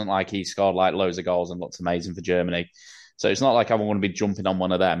 Havertz, it wasn't like he scored like loads of goals and looked amazing for Germany. So it's not like I want to be jumping on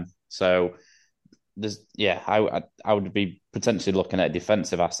one of them. So I would be potentially looking at a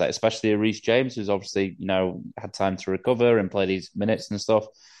defensive asset, especially a Reece James, who's obviously had time to recover and play these minutes and stuff.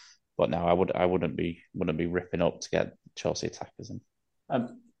 But no, I wouldn't be ripping up to get Chelsea attackers in.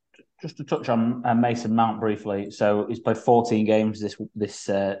 Just to touch on Mason Mount briefly, so he's played 14 games this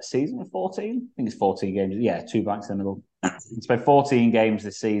season. 14, I think it's 14 games. Yeah, 2 blanks in the middle. He's played 14 games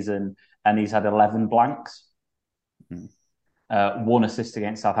this season, and he's had 11 blanks. 1 assist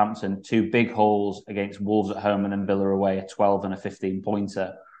against Southampton, 2 big hauls against Wolves at home, and then Villa away, a 12 and a 15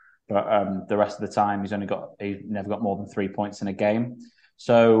 pointer. But the rest of the time, he's never got more than 3 points in a game.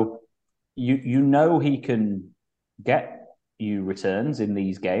 So he can get you returns in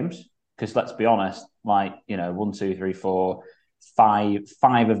these games. Because let's be honest, 1, 2, 3, 4,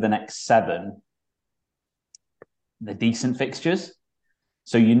 5 of the next 7, they're decent fixtures.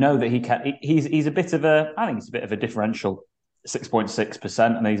 So that he can. He's a bit of a differential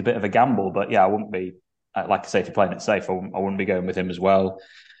 6.6%, and he's a bit of a gamble. But yeah, I wouldn't be, like I say, if you're playing it safe, I wouldn't be going with him as well.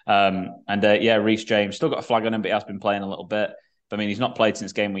 Reece James still got a flag on him, but he has been playing a little bit. But, he's not played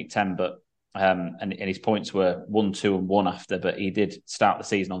since game week 10, but. And his points were 1, 2, and 1 after, but he did start the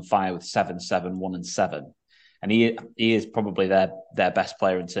season on fire with 7, 7, 1, and 7. And he is probably their best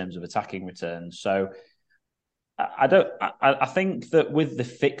player in terms of attacking returns. So I think that with the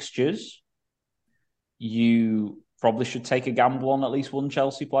fixtures, you probably should take a gamble on at least one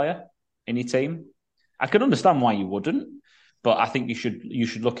Chelsea player in your team. I can understand why you wouldn't, but I think you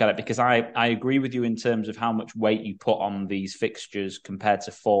should look at it because I agree with you in terms of how much weight you put on these fixtures compared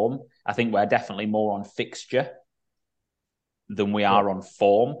to form. I think we're definitely more on fixture than we are on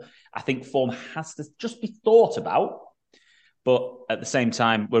form. I think form has to just be thought about, but at the same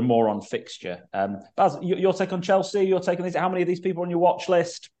time, we're more on fixture. Baz, your take on Chelsea, your take on these, how many of these people on your watch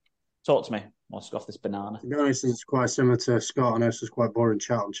list? Talk to me. I'll scoff this banana. To be honest, it's quite similar to Scott. I know this is quite boring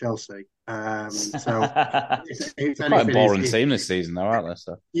chat on Chelsea. So it's quite a boring team this season, though, aren't they?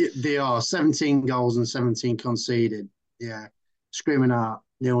 So they are 17 goals and 17 conceded. Yeah, screaming out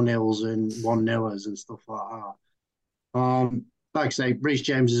 0-0s and 1-0ers and stuff like that. Like I say, Reece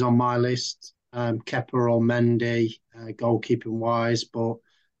James is on my list. Kepa or Mendy, goalkeeping wise, but.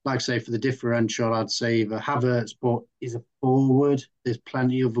 Like I say, for the differential, I'd say either Havertz, but he's a forward. There's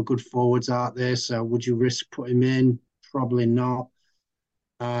plenty of good forwards out there. So would you risk putting him in? Probably not.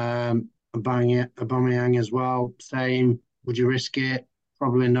 Aubameyang as well, same. Would you risk it?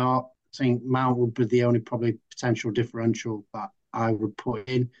 Probably not. I think Mount would be the only probably potential differential that I would put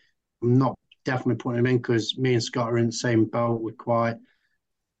in. I'm not definitely putting him in because me and Scott are in the same boat. We're quite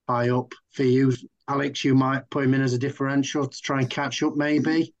high up. For you, Alex, you might put him in as a differential to try and catch up,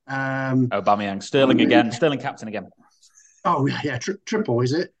 maybe. Aubameyang, Sterling again, Sterling captain again. Oh yeah, triple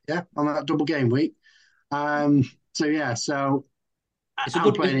is it? Yeah, on that double game week. So it's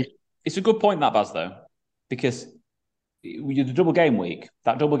a good point that, Baz, though, because the double game week,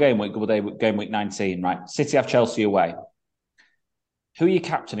 game week 19, right? City have Chelsea away. Who are you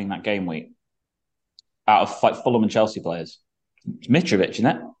captaining that game week out of Fulham and Chelsea players? It's Mitrovic, isn't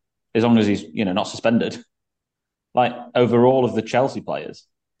it? as long as he's not suspended. Like over all of the Chelsea players.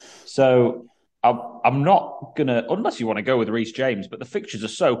 So I'm not gonna, unless you want to go with Reece James, but the fixtures are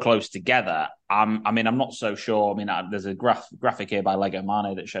so close together. I'm not so sure. I mean, there's a graphic here by Lego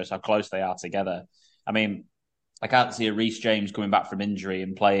Mane that shows how close they are together. I mean, I can't see a Reece James coming back from injury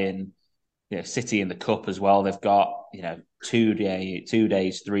and playing, City in the cup as well. They've got 2 days, 3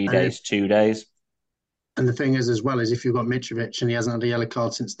 days, 2 days. And the thing is, as well, is if you've got Mitrovic and he hasn't had a yellow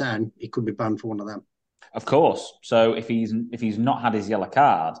card since then, he could be banned for one of them. Of course. So if he's not had his yellow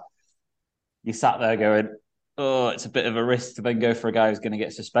card, you sat there going, "Oh, it's a bit of a risk to then go for a guy who's going to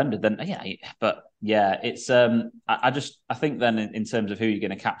get suspended." Then, it's. I think then in terms of who you're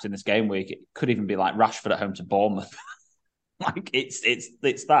going to captain this game week, it could even be like Rashford at home to Bournemouth. Like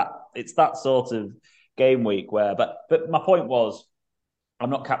it's that sort of game week where. But my point was, I'm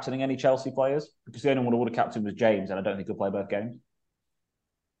not captaining any Chelsea players because the only one I would have captained was James, and I don't think he'll play both games.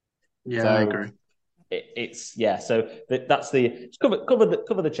 Yeah, I agree. So that's cover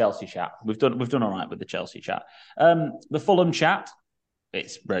the Chelsea chat. We've done all right with the Chelsea chat. The Fulham chat,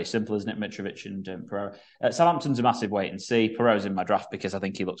 it's very simple, isn't it? Mitrovic and Pereira. Southampton's a massive wait and see. Pereira's in my draft because I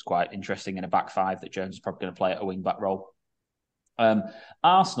think he looks quite interesting in a back five that Jones is probably going to play at a wing back role.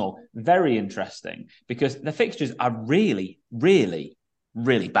 Arsenal, very interesting because the fixtures are really, really,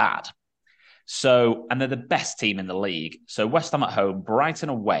 really bad. So, and they're the best team in the league. So West Ham at home, Brighton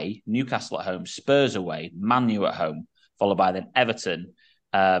away, Newcastle at home, Spurs away, Man U at home, followed by then Everton,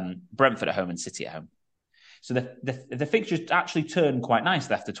 Brentford at home and City at home. So the fixtures actually turn quite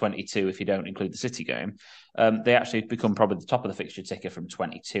nicely after 22 if you don't include the City game. They actually become probably the top of the fixture ticker from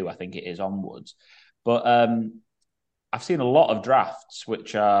 22, I think it is, onwards. But I've seen a lot of drafts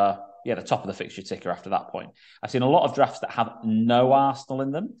which are the top of the fixture ticker after that point. I've seen a lot of drafts that have no Arsenal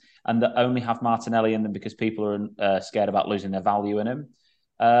in them and that only have Martinelli in them because people are scared about losing their value in him.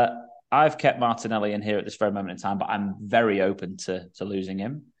 I've kept Martinelli in here at this very moment in time, but I'm very open to losing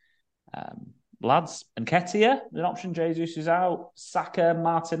him. Lads, Nketiah, an option. Jesus is out. Saka,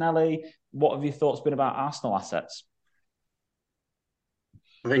 Martinelli. What have your thoughts been about Arsenal assets?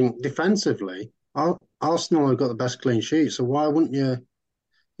 I think defensively, Arsenal have got the best clean sheet, so why wouldn't you?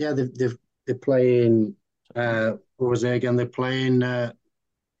 Yeah, they're playing. What was it again? They're playing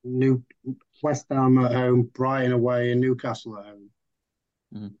New West Ham at home, Brighton away, and Newcastle at home.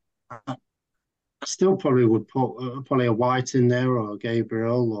 Mm. I still probably would put probably a White in there or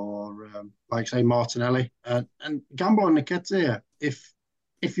Gabriel or like say Martinelli and gamble on Nketiah. If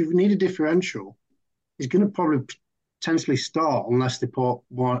you need a differential, he's going to probably potentially start unless they put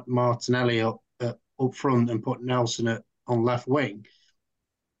Martinelli up front and put Nelson on left wing.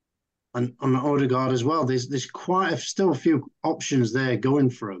 And on Odegaard as well, there's still a few options there going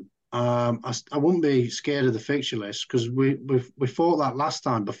for him. I wouldn't be scared of the fixture list because we fought that last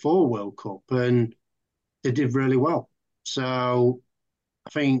time before World Cup and they did really well. So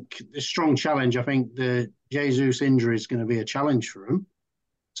I think a strong challenge. I think the Jesus injury is going to be a challenge for him.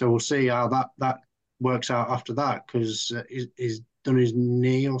 So we'll see how that works out after that because he's done his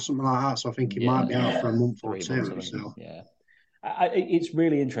knee or something like that. So I think he might be out for a month or two. So yeah. It's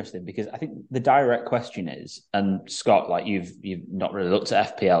really interesting because I think the direct question is, and Scott, like you've not really looked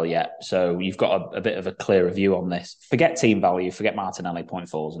at FPL yet, so you've got a bit of a clearer view on this. Forget team value, forget Martinelli point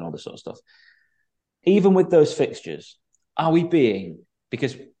falls and all this sort of stuff. Even with those fixtures, are we being,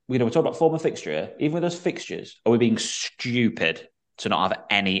 because we're talking about former fixture, even with those fixtures, are we being stupid to not have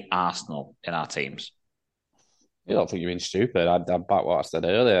any Arsenal in our teams? I don't think you're being stupid. I'd back what I said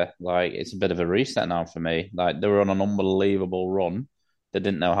earlier. Like, it's a bit of a reset now for me. Like, they were on an unbelievable run. They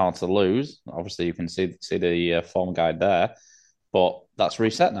didn't know how to lose. Obviously, you can see the form guide there. But that's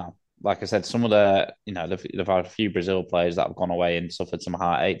reset now. Like I said, some of the, they've had a few Brazil players that have gone away and suffered some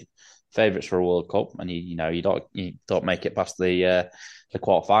heartache. Favourites for a World Cup, and you don't make it past the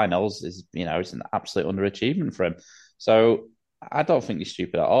quarterfinals. It's an absolute underachievement for him. So I don't think he's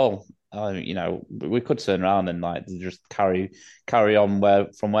stupid at all. We could turn around and just carry on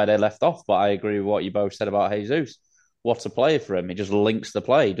from where they left off. But I agree with what you both said about Jesus. What a player for him. He just links the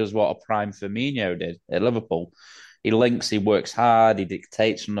play. He does what a prime Firmino did at Liverpool. He links, he works hard, he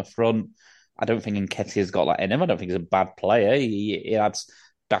dictates from the front. I don't think Nketiah's got that in him. I don't think he's a bad player. He adds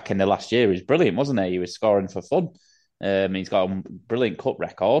back in the last year. He was brilliant, wasn't he? He was scoring for fun. He's got a brilliant cup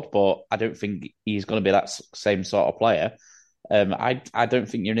record, but I don't think he's going to be that same sort of player. I don't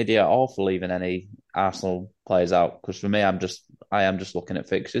think you're an idiot at all for leaving any Arsenal players out because for me, I am just looking at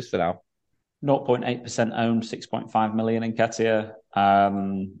fixtures for now. 0.8% owned, 6.5 million in Nketiah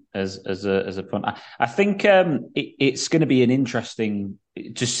as a punt. I think it's going to be interesting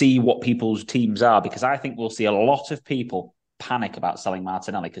to see what people's teams are because I think we'll see a lot of people panic about selling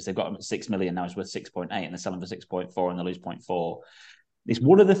Martinelli because they've got him at 6 million now. He's worth 6.8, and they're selling for 6.4, and they lose 0.4. It's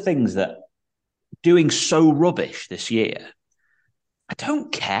one of the things that doing so rubbish this year, I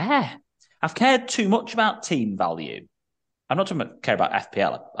don't care. I've cared too much about team value. I'm not talking about care about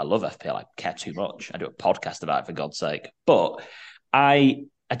FPL. I love FPL. I care too much. I do a podcast about it, for God's sake. But I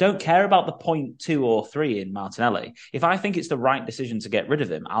don't care about the 0.2 or 3 in Martinelli. If I think it's the right decision to get rid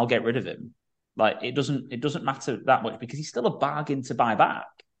of him, I'll get rid of him. Like it doesn't matter that much because he's still a bargain to buy back.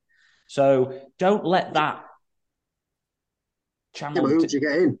 So don't let that channel. Yeah, but who would you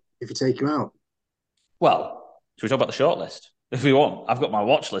get in if you take him out? Well, should we talk about the shortlist? If we want, I've got my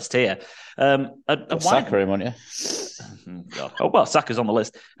watch list here. Saka him, won't you? God. Oh well, Saka's on the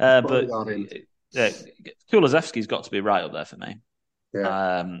list, but Kulusevski's got to be right up there for me.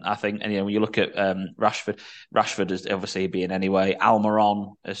 Yeah. I think, and when you look at Rashford is obviously being anyway.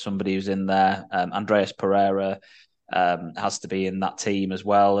 Almiron is somebody who's in there. Andreas Pereira has to be in that team as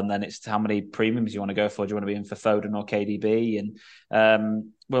well. And then it's how many premiums you want to go for. Do you want to be in for Foden or KDB?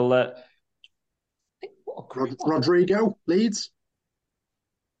 And Rodrigo, Leeds.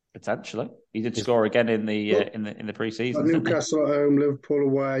 Potentially, he did score again in the pre-season. Newcastle at home, Liverpool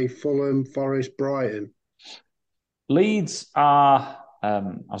away, Fulham, Forest, Brighton. Leeds are. I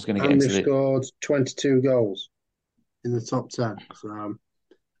was going to get into they've scored 22 goals in the top 10. So,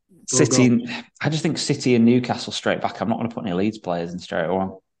 City. I just think City and Newcastle straight back. I'm not going to put any Leeds players in straight away.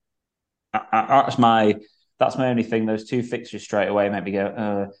 That's my only thing. Those two fixtures straight away make me go.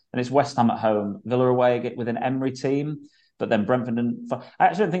 And it's West Ham at home, Villa away with an Emery team. But then Brentford and I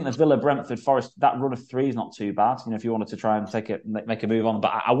actually don't think the Villa, Brentford, Forest, that run of 3 is not too bad. If you wanted to try and make a move on,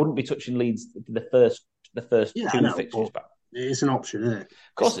 but I wouldn't be touching Leeds the first two fixtures back. It's an option, isn't it?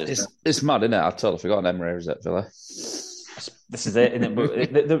 Of course it is. It's mad, isn't it? I've totally forgotten Emery was at Villa. This is it, isn't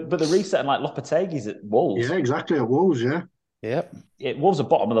it? But the reset and like Lopetegui's at Wolves. Yeah, exactly, at Wolves, yeah. Yep. Wolves are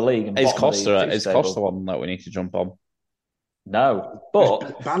bottom of the league. Is Costa one that we need to jump on? No,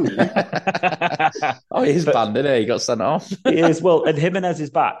 but banned, isn't he? Oh, he's banned, isn't he? He got sent off. He is. Well, and Jimenez is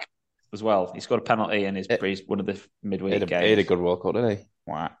back as well. He scored a penalty in one of the midweek games. He had a good World Cup, didn't he?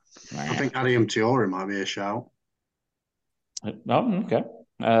 Wow. I think Adium Tiori might be a shout. Oh, okay.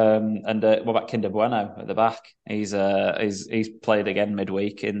 And what about Kinder Bueno at the back? He's played again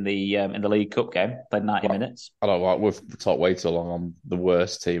midweek in the League Cup game. Played 90 minutes. I don't know. We've talked way too long on the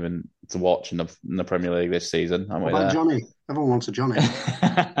worst team to watch in the Premier League this season. What about Johnny? Everyone wants a Johnny.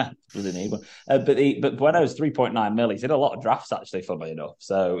 Really need one. But Bueno's 3.9 million. He's in a lot of drafts actually, funnily enough.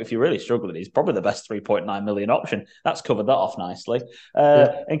 So if you're really struggling, he's probably the best 3.9 million option. That's covered that off nicely.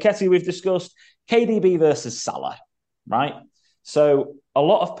 And Ketty, we've discussed KDB versus Salah, right? So a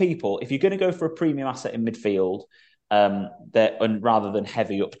lot of people, if you're going to go for a premium asset in midfield, and rather than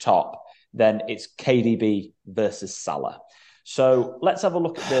heavy up top, then it's KDB versus Salah. So let's have a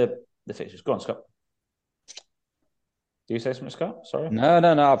look at the fixtures. Go on, Scott. Do you say something, Scott? Sorry. No.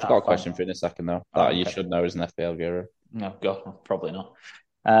 I've got a question for you in a second, though. That you should know as an FPL guru. No, God, probably not.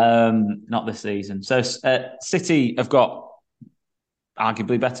 Not this season. So City have got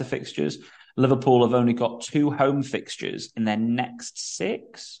arguably better fixtures. Liverpool have only got 2 home fixtures in their next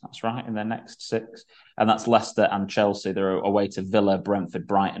 6. That's right, in their next 6. And that's Leicester and Chelsea. They're away to Villa, Brentford,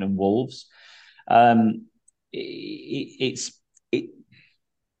 Brighton and Wolves. Salah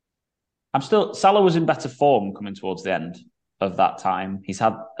was in better form coming towards the end of that time. He's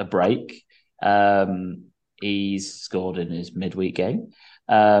had a break. He's scored in his midweek game.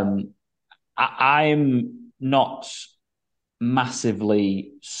 I'm not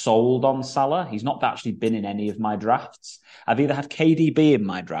massively sold on Salah. He's not actually been in any of my drafts. I've either had KDB in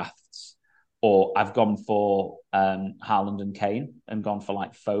my drafts or I've gone for Haaland and Kane and gone for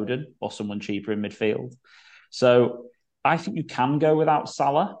like Foden or someone cheaper in midfield. So I think you can go without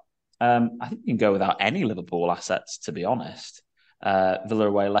Salah. I think you can go without any Liverpool assets, to be honest. Villa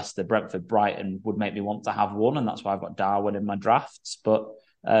away, Leicester, Brentford, Brighton would make me want to have one, and that's why I've got Darwin in my drafts. But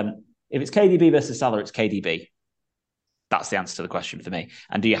if it's KDB versus Salah, it's KDB. That's the answer to the question for me.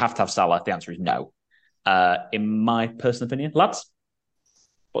 And do you have to have Salah? The answer is no. In my personal opinion. Lads,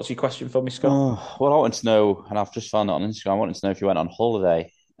 what's your question for me, Scott? Well, I wanted to know, and I've just found it on Instagram, I wanted to know if you went on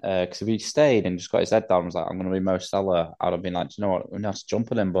holiday. Because if he stayed and just got his head down and was like, I'm going to be Mo Salah, I'd have been like, do you know what, we're not to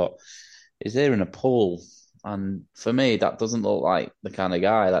jump at him, but he's here in a pool. And for me, that doesn't look like the kind of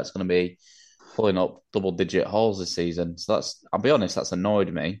guy that's going to be pulling up double-digit hauls this season. So I'll be honest, that's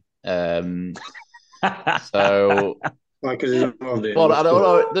annoyed me. So... Well, I don't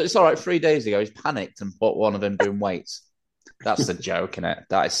know. It's all right. 3 days ago, he's panicked and put one of them doing weights. That's a joke, innit?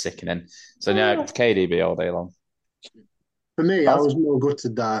 That is sickening. So now it's KDB all day long. For me, I was more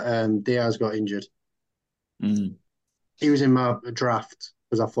gutted that Diaz got injured. he was in my draft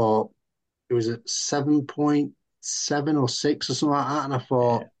because I thought it was at 7.7 or 6 or something like that, and I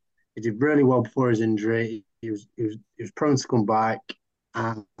thought he did really well before his injury. He was prone to come back,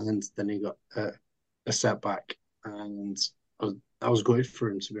 and then he got a setback, and I was gutted for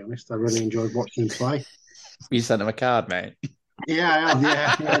him, to be honest. I really enjoyed watching him play. You sent him a card, mate. Yeah, I have.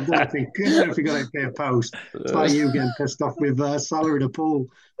 Yeah, I don't know if he got it via post. It's like you getting pissed off with Salah in a pool.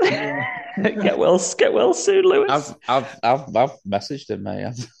 Get well soon, Lewis. I've messaged him, mate.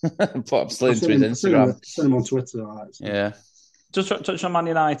 I've slid into his Instagram. Send him on Twitter. Right, so. Yeah. Just touch on Man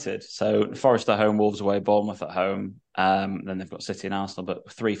United. So Forest at home, Wolves away, Bournemouth at home. Then they've got City and Arsenal,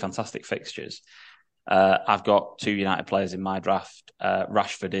 but 3 fantastic fixtures. I've got 2 United players in my draft.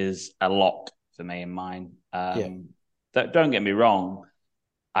 Rashford is a lock for me and mine. Don't get me wrong.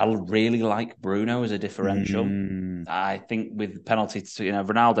 I really like Bruno as a differential. I think with penalties,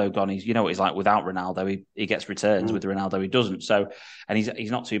 Ronaldo gone, he's what he's like without Ronaldo. He gets returns. With Ronaldo, he doesn't. So, and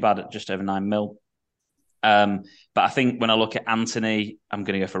he's not too bad at just over 9 mil. But I think when I look at Anthony, I'm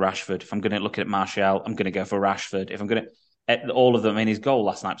going to go for Rashford. If I'm going to look at Martial, I'm going to go for Rashford. If I'm going to all of them, his goal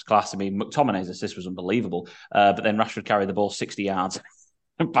last night was class. McTominay's assist was unbelievable. But then Rashford carried the ball 60 yards.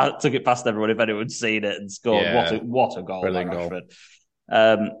 Took it past everyone if anyone's seen it and scored. Yeah. What a goal, by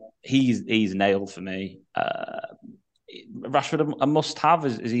Rashford. He's nailed for me. Rashford a must-have.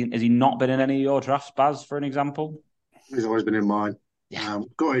 Has he not been in any of your drafts, Baz, for an example? He's always been in mine. Yeah.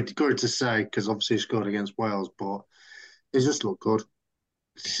 Good to say, because obviously he scored against Wales, but he's just looked good.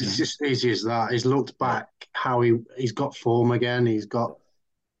 It's just easy as that. He's looked back how he's got form again. He's got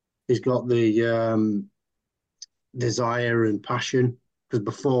the desire and passion. Because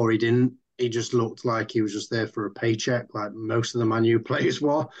before he didn't, he just looked like he was just there for a paycheck, like most of the Man U players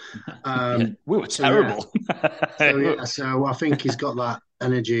were. We were terrible. So I think he's got that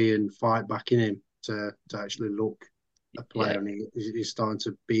energy and fight back in him to actually look a player, and he's starting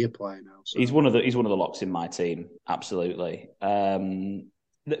to be a player now. So. He's one of the locks in my team, absolutely.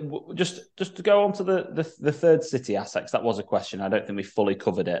 Just to go on to the third City assets, that was a question. I don't think we fully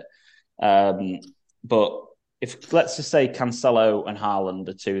covered it, but. If let's just say Cancelo and Haaland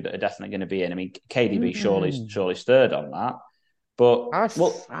are 2 that are definitely going to be in. KDB surely third on that. But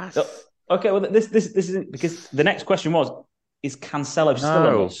okay. Well, this isn't, because the next question is Cancelo still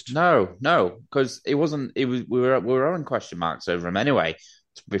a must? No, because it wasn't. It was we were on question marks over him anyway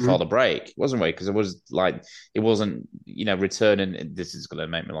before the break, wasn't we? Because it was like it wasn't returning. This is going to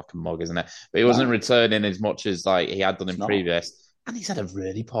make me like a mug, isn't it? But he wasn't returning as much as like he had done in previous, and he's had a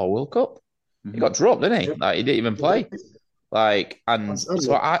really poor World Cup. He got dropped, didn't he? Like he didn't even play.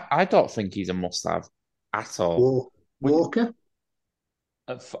 So I don't think he's a must-have at all. Walker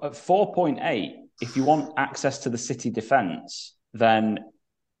at 4.8. If you want access to the City defence, then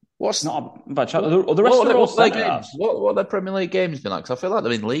what's not a bad chance. The rest are all games. What the Premier League games been like? Because I feel like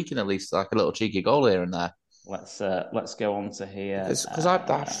they've been leaking at least like a little cheeky goal here and there. Let's go on to here.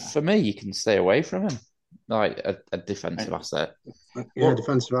 Because for me, you can stay away from him. Like a defensive asset. Yeah,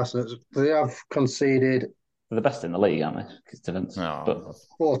 defensive assets. They have conceded. They're the best in the league, aren't they? Defense. But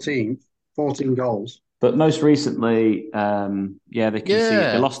 14 goals. But most recently, they conceded.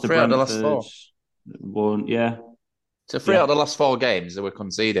 They lost to Brentford. Won, So 3 out of the last 4 games they were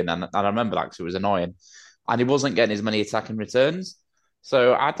conceding, and I remember that because it was annoying. And he wasn't getting as many attacking returns.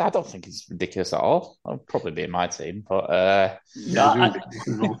 So I don't think it's ridiculous at all. I'll probably be in my team, but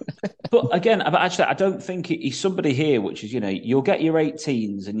but again, actually, I don't think he's somebody here, which is you'll get your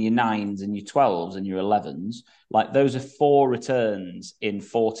 18s and your 9s and your 12s and your 11s. Like those are 4 returns in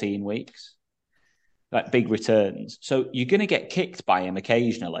 14 weeks, like big returns. So you're going to get kicked by him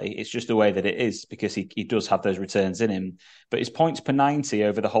occasionally. It's just the way that it is because he does have those returns in him. But his points per 90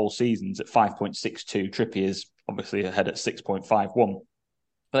 over the whole season's at 5.62. Trippier's obviously ahead at 6.51.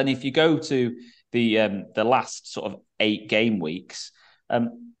 But then if you go to the last sort of 8 game weeks,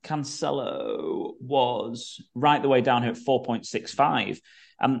 Cancelo was right the way down here at 4.65.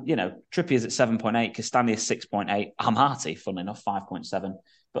 Trippier's at 7.8, Castagne is 6.8, Amati, funnily enough, 5.7.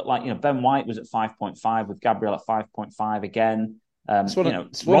 But Ben White was at 5.5 with Gabriel at 5.5 again.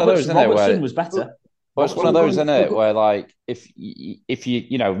 Robertson was better. Well, it's one of those, isn't it, where like if you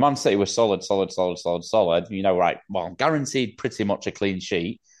Man City was solid, right? Well, guaranteed pretty much a clean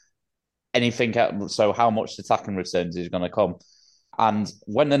sheet. Anything so how much attacking returns is going to come, and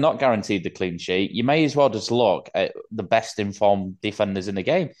when they're not guaranteed the clean sheet, you may as well just look at the best informed defenders in the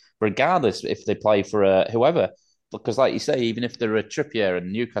game, regardless if they play for whoever. Because, like you say, even if they're a Trippier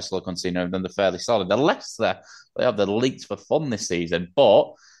and Newcastle are conceding, then they're fairly solid. The Leicester, they have the leaked for fun this season,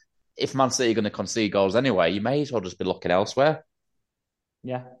 but if Man City are going to concede goals anyway, you may as well just be looking elsewhere.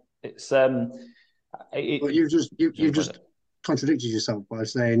 Yeah, it's But you've just contradicted yourself by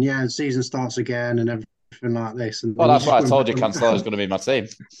saying, yeah, the season starts again and everything like this, and Well, then you that's just why I went told back you on. Cancelo is going to be my team.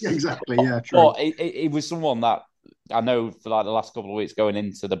 Exactly, yeah, true. But it was someone that I know for like the last couple of weeks going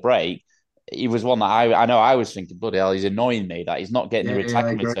into the break, he was one that I know I was thinking, bloody hell, he's annoying me that he's not getting Yeah, the yeah, I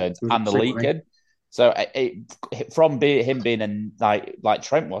attacking agree. returns and the Completely. leaking. So from him being like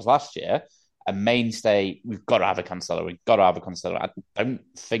Trent was last year, a mainstay, we've got to have a Cancelo. We've got to have a Cancelo. I don't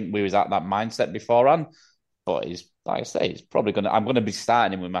think we was at that mindset beforehand, but he's like I say, he's probably gonna. I'm gonna be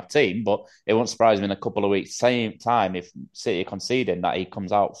starting him with my team, but it won't surprise me in a couple of weeks' same time if City are conceding that he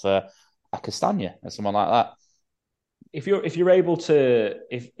comes out for a Castagna or someone like that. If you're able to,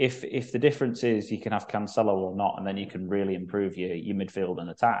 if the difference is you can have Cancelo or not, and then you can really improve your midfield and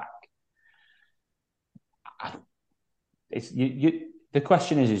attack. It's you. The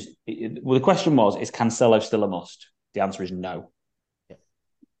question well, the question was, is Cancelo still a must? The answer is no. Yeah.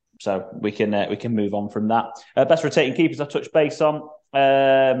 So we can move on from that. Best rotating keepers I touched base on.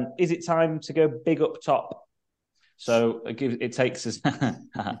 Is it time to go big up top? So it takes us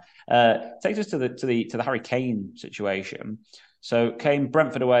takes us to the Harry Kane situation. So Kane,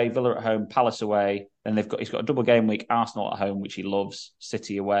 Brentford away, Villa at home, Palace away. Then he's got a double game week, Arsenal at home, which he loves,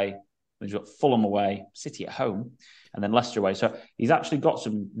 City away. Then he's got Fulham away, City at home, and then Leicester away. So he's actually got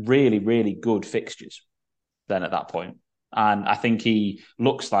some really, really good fixtures then at that point. And I think he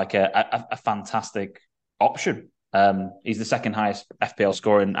looks like a fantastic option. He's the second highest FPL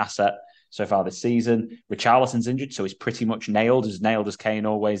scoring asset so far this season. Richarlison's injured, so he's pretty much nailed as Kane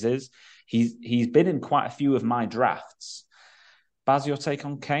always is. He's been in quite a few of my drafts. Baz, your take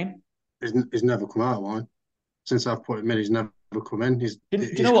on Kane? He's never come out of mine since I've put him in. He's never come in. He's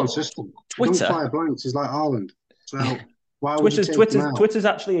consistent. Twitter, he don't fire blanks. He's like Haaland. So why would you take him out? Twitter's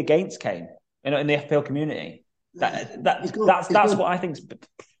actually against Kane in the FPL community. That's what I think.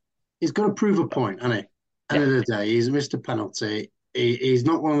 He's got to prove a point, hasn't he? End of the day, he's missed a penalty. He's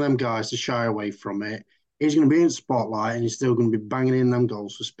not one of them guys to shy away from it. He's going to be in the spotlight and he's still going to be banging in them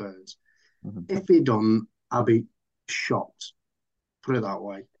goals for Spurs. Mm-hmm. If he done, I'd be shocked. Put it that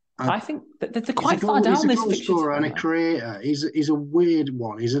way. I think that they're quite far down this picture. He's a goal scorer and a creator. He's a weird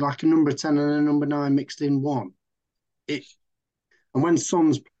one. He's like a number 10 and a number 9 mixed in one. And when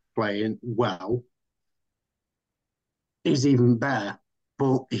Son's playing well, he's even better.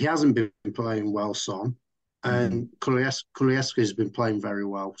 But he hasn't been playing well, Son. And Kulusevski has been playing very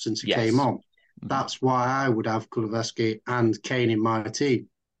well since he came on. That's why I would have Kulusevski and Kane in my team.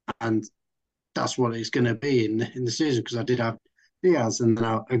 And that's what it's going to be in the season, because I did have Diaz, and then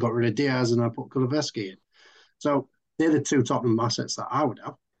I got rid of Diaz and I put Kulusevski in. So they're the two Tottenham assets that I would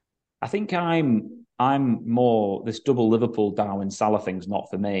have. I think I'm more this double Liverpool Darwin Salah thing's not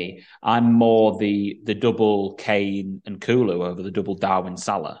for me. I'm more the double Kane and Kulu over the double Darwin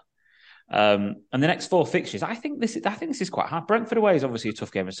Salah. And the next 4 fixtures, I think this is quite hard. Brentford away is obviously a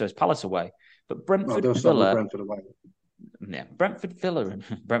tough game, and so is Palace away. But Brentford Villa, Brentford away. Yeah, Brentford Villa and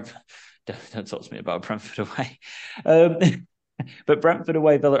Brentford. Don't talk to me about Brentford away. But Brentford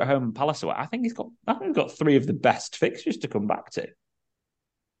away, Villa at home, and Palace away. I think he's got 3 of the best fixtures to come back to.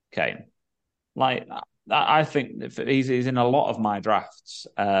 Kane, like I think he's in a lot of my drafts,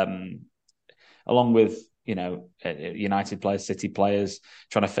 along with United players, City players,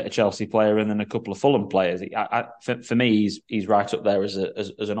 trying to fit a Chelsea player in, and a couple of Fulham players. For me, he's right up there as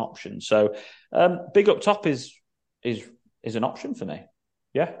an option. So big up top is an option for me.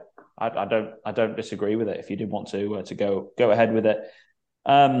 Yeah, I don't disagree with it. If you did want to go ahead with it,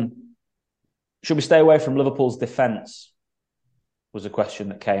 should we stay away from Liverpool's defence? Was a question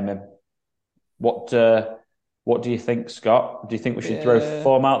that came in. What do you think, Scott? Do you think we should throw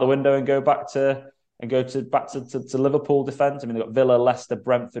form out the window and go back to Liverpool defence? I mean, they've got Villa, Leicester,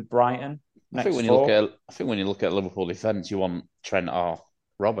 Brentford, Brighton. I think when you look at Liverpool defence, you want Trent or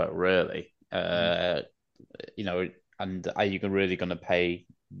Robert, really. And are you really going to pay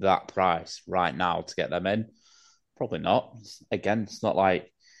that price right now to get them in? Probably not. Again, it's not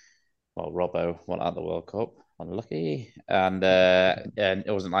like, well, Robbo won out the World Cup. Unlucky. And it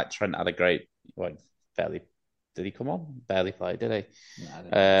wasn't like Trent had a great, barely, did he come on? Barely played, did he?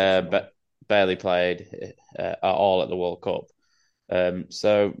 No, but barely played at all at the World Cup.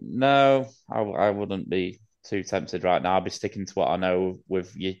 So no, I wouldn't be too tempted right now. I'll be sticking to what I know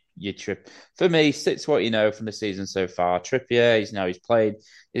with your Trip. For me, stick to what you know from the season so far. Trippier,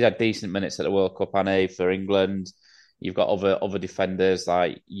 he's had decent minutes at the World Cup, for England. You've got other defenders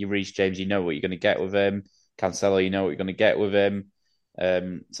like Reece James, you know what you're going to get with him. Cancelo, you know what you're going to get with him.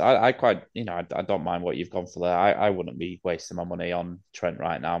 So I quite, I don't mind what you've gone for there. I wouldn't be wasting my money on Trent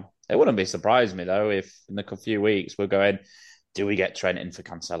right now. It wouldn't be surprising me, though, if in a few weeks we're going, do we get Trent in for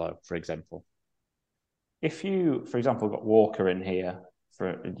Cancelo, for example? if you, for example, got Walker in here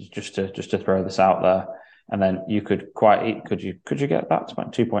for just to throw this out there, and then you could could you get that to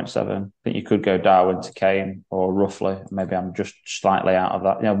about 2.7? I think you could go Darwin to Kane, or roughly. Maybe I'm just slightly out of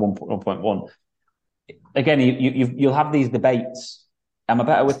that. 1.1. Again, you'll have these debates. Am I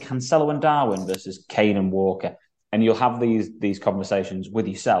better with Cancelo and Darwin versus Kane and Walker? And you'll have these conversations with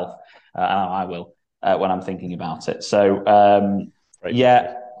yourself, and I will when I'm thinking about it. So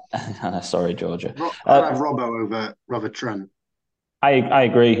yeah. Sorry, Georgia. I'd have Robbo over Trent. I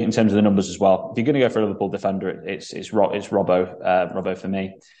agree in terms of the numbers as well. If you're going to go for a Liverpool defender, it's Robbo for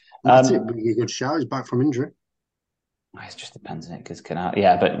me. That's it. Be a good shout. He's back from injury. It just depends on it because but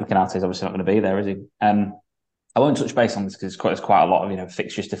Canate is obviously not going to be there, is he? I won't touch base on this because there's quite a lot of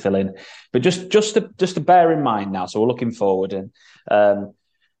fixtures to fill in. But just to bear in mind now, so we're looking forward, and I'm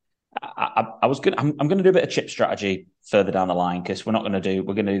going to do a bit of chip strategy further down the line because we're going to do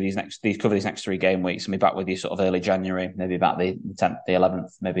cover these next 3 game weeks and be back with you sort of early January, maybe about the 10th, the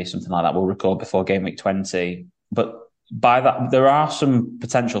 11th, maybe something like that. We'll record before game week 20, but by that there are some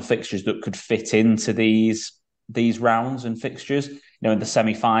potential fixtures that could fit into these rounds and fixtures. In the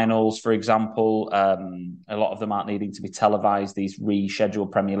semi-finals, for example, a lot of them aren't needing to be televised, these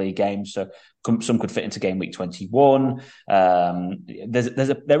rescheduled Premier League games. So some could fit into game week 21.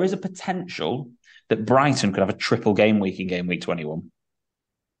 There is a potential that Brighton could have a triple game week in game week 21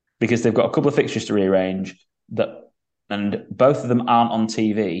 because they've got a couple of fixtures to rearrange and both of them aren't on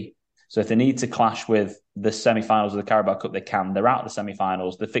TV. So if they need to clash with the semi-finals of the Carabao Cup, they can. They're out of the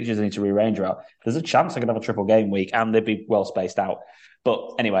semi-finals. The fixtures they need to rearrange are out. There's a chance they could have a triple game week and they'd be well spaced out.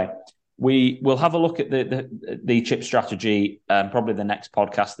 But anyway, we will have a look at the chip strategy, probably the next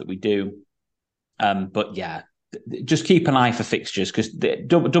podcast that we do. But yeah, just keep an eye for fixtures because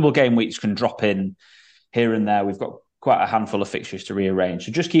double game weeks can drop in here and there. We've got quite a handful of fixtures to rearrange.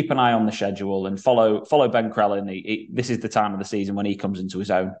 So just keep an eye on the schedule and follow Ben Crellin. This is the time of the season when he comes into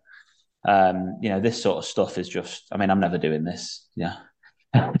his own. This sort of stuff is just, I'm never doing this. Yeah.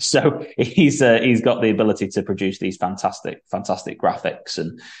 So he's got the ability to produce these fantastic graphics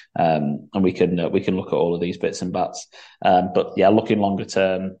and we can look at all of these bits and bats. But yeah, looking longer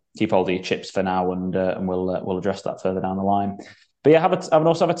term, keep hold of your chips for now and we'll address that further down the line. But yeah, have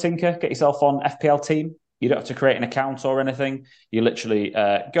a tinker, get yourself on FPL team. You don't have to create an account or anything. You literally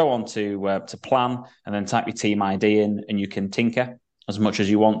go on to plan and then type your team ID in and you can tinker as much as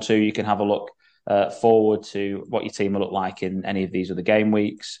you want to. You can have a look forward to what your team will look like in any of these other game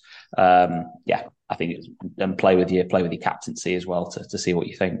weeks. I think and play with your captaincy as well to see what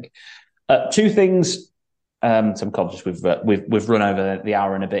you think. 2 things. So I'm conscious we've run over the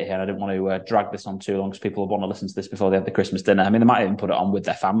hour and a bit here. And I didn't want to drag this on too long because people want to listen to this before they have the Christmas dinner. They might even put it on with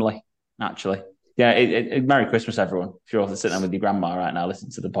their family. Actually, yeah. Merry Christmas, everyone! If you're all sitting there with your grandma right now,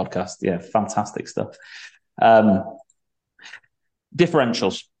 listening to the podcast, yeah, fantastic stuff.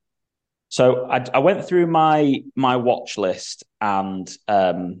 Differentials. So I went through my watch list and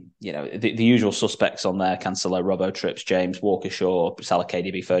the usual suspects on there: Cancelo, Robbo, Trips, James, Walker, Shaw, Salah,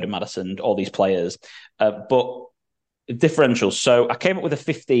 KDB, Foden, Maddison, all these players. But differentials. So I came up with a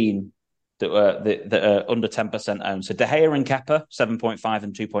 15 that are under 10% owned. So De Gea and Kepa 7.5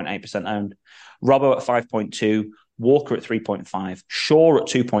 and 2.8% owned. Robbo at 5.2. Walker at 3.5. Shaw at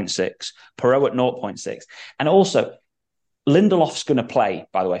 2.6. Perot at 0.6. And also, Lindelof's going to play,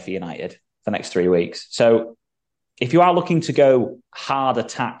 by the way, for United the next 3 weeks. So if you are looking to go hard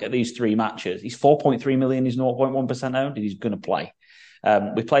attack at these 3 matches, he's 4.3 million, he's 0.1% owned, and he's going to play.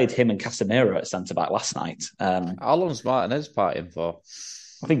 We played him and Casemiro at centre-back last night. How long's Martinez partying for?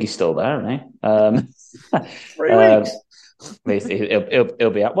 I think he's still there, isn't he? 3 weeks. He'll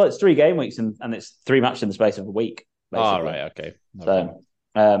be out. Well, it's 3 game weeks and it's 3 matches in the space of a week. Basically. Oh, right, okay. No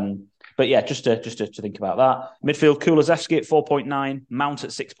problem. But yeah, just to think about that. Midfield, Kulusevski at 4.9, Mount at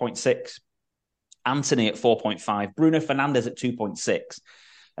 6.6, Anthony at 4.5, Bruno Fernandes at 2.6.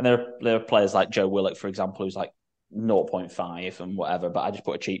 And there are players like Joe Willock, for example, who's like 0.5 and whatever, but I just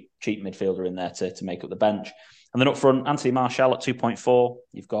put a cheap midfielder in there to make up the bench. And then up front, Anthony Martial at 2.4.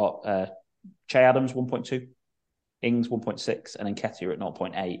 You've got Che Adams, 1.2, Ings, 1.6, and Nketiah at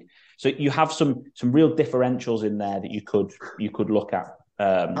 0.8. So you have some real differentials in there that you could look at.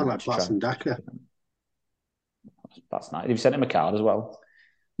 I like Patson Daka. That's nice. Have you sent him a card as well?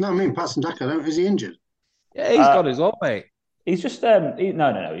 No, I mean Patson Daka. Is he injured? Yeah, he's got his own, mate. He's just no, he's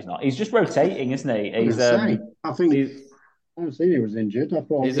not. He's just rotating, isn't he? I think I haven't seen he was injured. I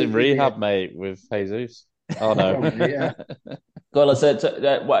thought he's in rehab, mate, with Jesus. Oh no. Probably, yeah. Well, I said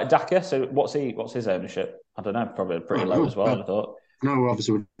Daka. So what's his ownership? I don't know. Probably pretty low as well. I thought. No,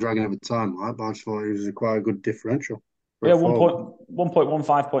 obviously we're dragging over time, right? But I just thought he was quite a good differential. Yeah,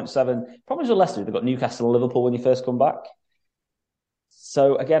 1.15.7. Problems with Leicester, they've got Newcastle and Liverpool when you first come back.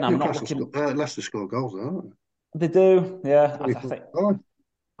 So again, I'm not looking. Leicester score goals, don't They do, yeah. they?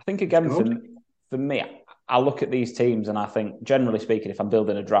 I think again for me, I look at these teams and I think, generally speaking, if I'm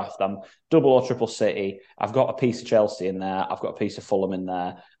building a draft, I'm double or triple City. I've got a piece of Chelsea in there. I've got a piece of Fulham in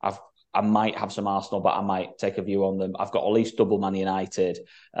there. I might have some Arsenal, but I might take a view on them. I've got at least double Man United.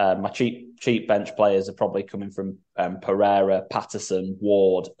 My cheap bench players are probably coming from Pereira, Patterson,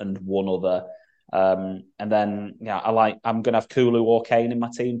 Ward, and one other. And then I'm going to have Kulu or Kane in my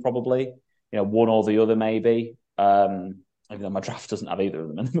team probably. One or the other maybe. Even though my draft doesn't have either of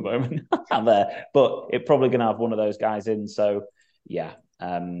them at the moment. I'm there, but it's probably going to have one of those guys in. So yeah,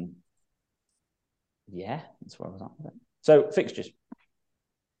 that's where I was at with it. So fixtures.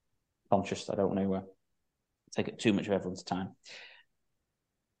 Conscious, I don't want to take up too much of everyone's time.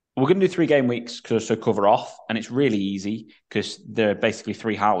 We're going to do 3 game weeks to cover off, and it's really easy because they're basically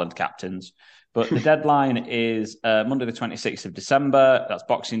 3 Haaland captains. But the deadline is Monday the 26th of December. That's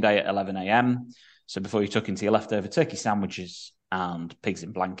Boxing Day at 11 a.m. So before you tuck into your leftover turkey sandwiches and pigs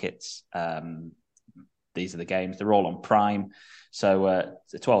in blankets, these are the games. They're all on Prime. So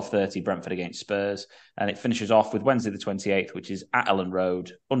 12:30 Brentford against Spurs. And it finishes off with Wednesday the 28th, which is at Ellen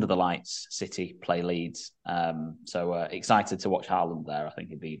Road, under the lights, City play Leeds. So excited to watch Haaland there. I think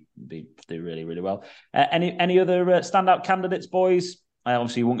he'd do really, really well. Any other standout candidates, boys?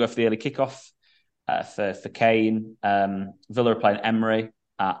 Obviously, you won't go for the early kickoff for Kane. Villa are playing Emery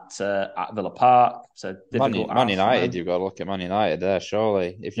at Villa Park. So difficult. Man United, you've got to look at Man United there,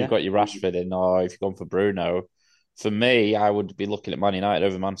 surely. If you've got your Rashford in or if you've gone for Bruno, for me, I would be looking at Man United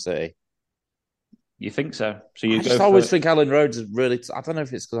over Man City. You think so? I always think Ellen Roads is really. I don't know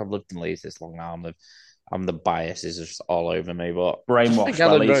if it's because I've lived in Leeds this long now. I'm the bias is just all over me, but brainwashed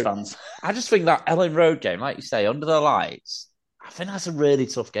by Leeds fans. I just think that Ellen Road game, like you say, under the lights, I think that's a really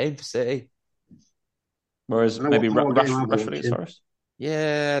tough game for City. Whereas maybe Rashford against Forest.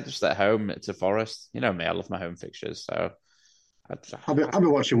 Yeah, just at home to Forest. You know me, I love my home fixtures, so. I've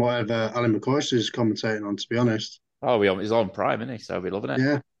been watching whatever Alan McCoy is commentating on, to be honest. Oh, he's on Prime, isn't he? So I'll be loving it.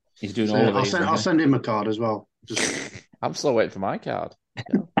 Yeah. He's doing all of these. I'll send him a card as well. I'm still waiting for my card.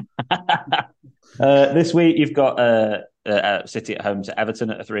 This week, you've got City at home to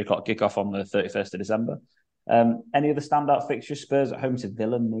Everton at a 3:00 kickoff on the 31st of December. Any other standout fixtures? Spurs at home to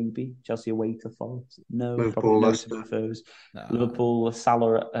Villa, maybe. Chelsea away to Forest. No. Liverpool, Leicester. No. Liverpool,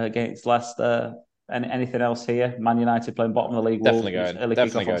 Salah against Leicester. Anything else here? Man United playing bottom of the league. Definitely going to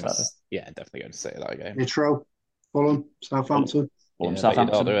City that game. Nitro, Fulham, Southampton.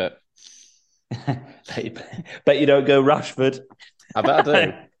 Southampton. Do it. Bet you don't go Rashford. I bet I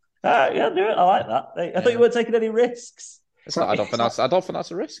do. Yeah, do it. I like that. I thought you weren't taking any risks. I don't think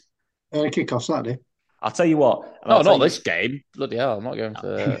that's a risk. Kick-off Saturday. I'll tell you what. No, not this game. Bloody hell, I'm not going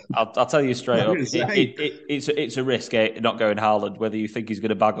to. I'll tell you straight up. It's a risk not going Haaland, whether you think he's going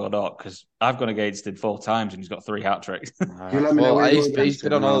to bag or not, because I've gone against him 4 times and he's got 3 hat-tricks. He's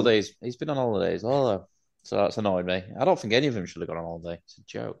been on holidays. He's been on holidays, so that's annoyed me. I don't think any of them should have gone on holiday. It's a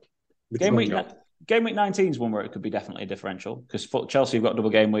joke. Game week 19 is one where it could be definitely a differential, because Chelsea have got a double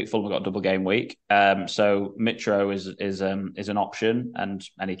game week, Fulham have got a double game week. So Mitro is an option, and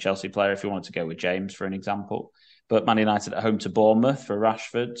any Chelsea player if you wanted to go with James for an example. But Man United at home to Bournemouth for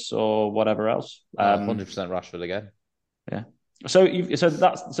Rashford or whatever else. 100% Rashford again. Yeah. So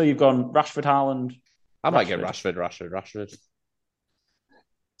you've gone Rashford, Haaland. I might get Rashford.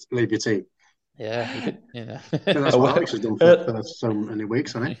 Leave your team. Yeah, you could. Yeah. That's what Alex has done for so many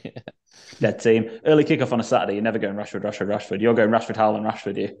weeks, hasn't he? Dead team. Early kickoff on a Saturday. You're never going Rashford. You're going Rashford,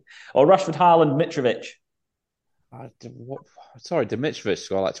 Haaland, you. Or Rashford, Haaland, Mitrovic. Sorry, did Mitrovic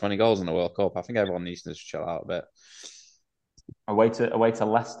score like 20 goals in the World Cup? I think everyone needs to chill out a bit. Away to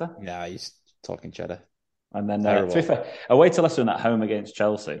Leicester? Yeah, he's talking cheddar. And then to be fair, away to Leicester and at home against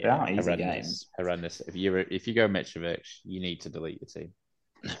Chelsea. They aren't easy games. Horrendous. If you go Mitrovic, you need to delete your team.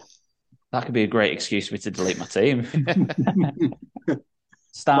 That could be a great excuse for me to delete my team.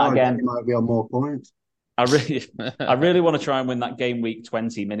 Start again. You might be on more points. I really want to try and win that game week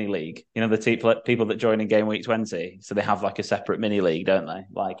 20 mini league. You know, the people that join in game week 20, so they have like a separate mini league, don't they?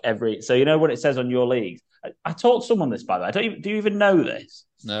 So you know what it says on your league. I taught someone this, by the way. Do you even know this?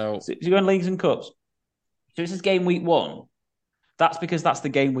 No. So you go in leagues and cups. So this is game week 1. That's because that's the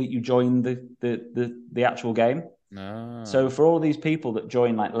game week you join the actual game. No. So for all these people that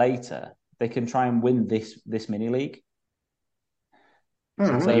join like later, they can try and win this mini league.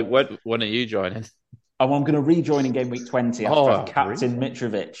 So when are you joining? Oh, I'm going to rejoin in game week 20 after I've captain brilliant.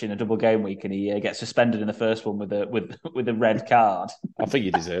 Mitrovic in a double game week, and he gets suspended in the first one with a red card. I think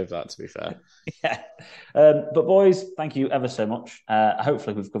you deserve that, to be fair. Yeah. But boys, thank you ever so much.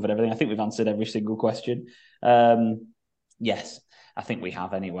 Hopefully we've covered everything. I think we've answered every single question. Yes, I think we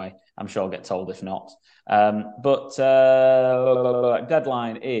have anyway. I'm sure I'll get told if not. But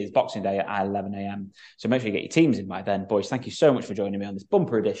deadline is Boxing Day at 11 a.m. So make sure you get your teams in by then. Boys, thank you so much for joining me on this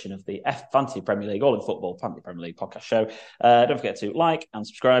bumper edition of the Fantasy Premier League, All in Football Fantasy Premier League podcast show. Don't forget to like and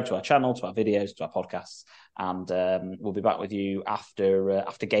subscribe to our channel, to our videos, to our podcasts. And we'll be back with you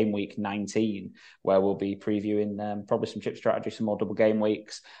after game week 19, where we'll be previewing probably some chip strategy, some more double game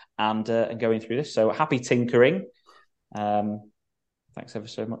weeks, and going through this. So happy tinkering. Thanks ever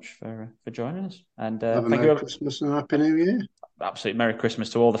so much for joining us. And have a Merry Christmas and a Happy New Year. Absolutely Merry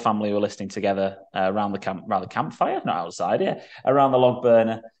Christmas to all the family who are listening together around the campfire, not outside, around the log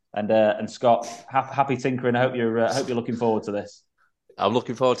burner. And Scott, happy tinkering. I hope you're looking forward to this. I'm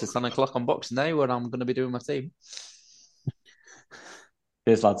looking forward to 10 o'clock on Boxing Day when I'm going to be doing my team.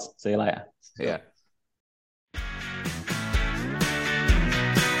 Cheers, lads. See you later. Yeah.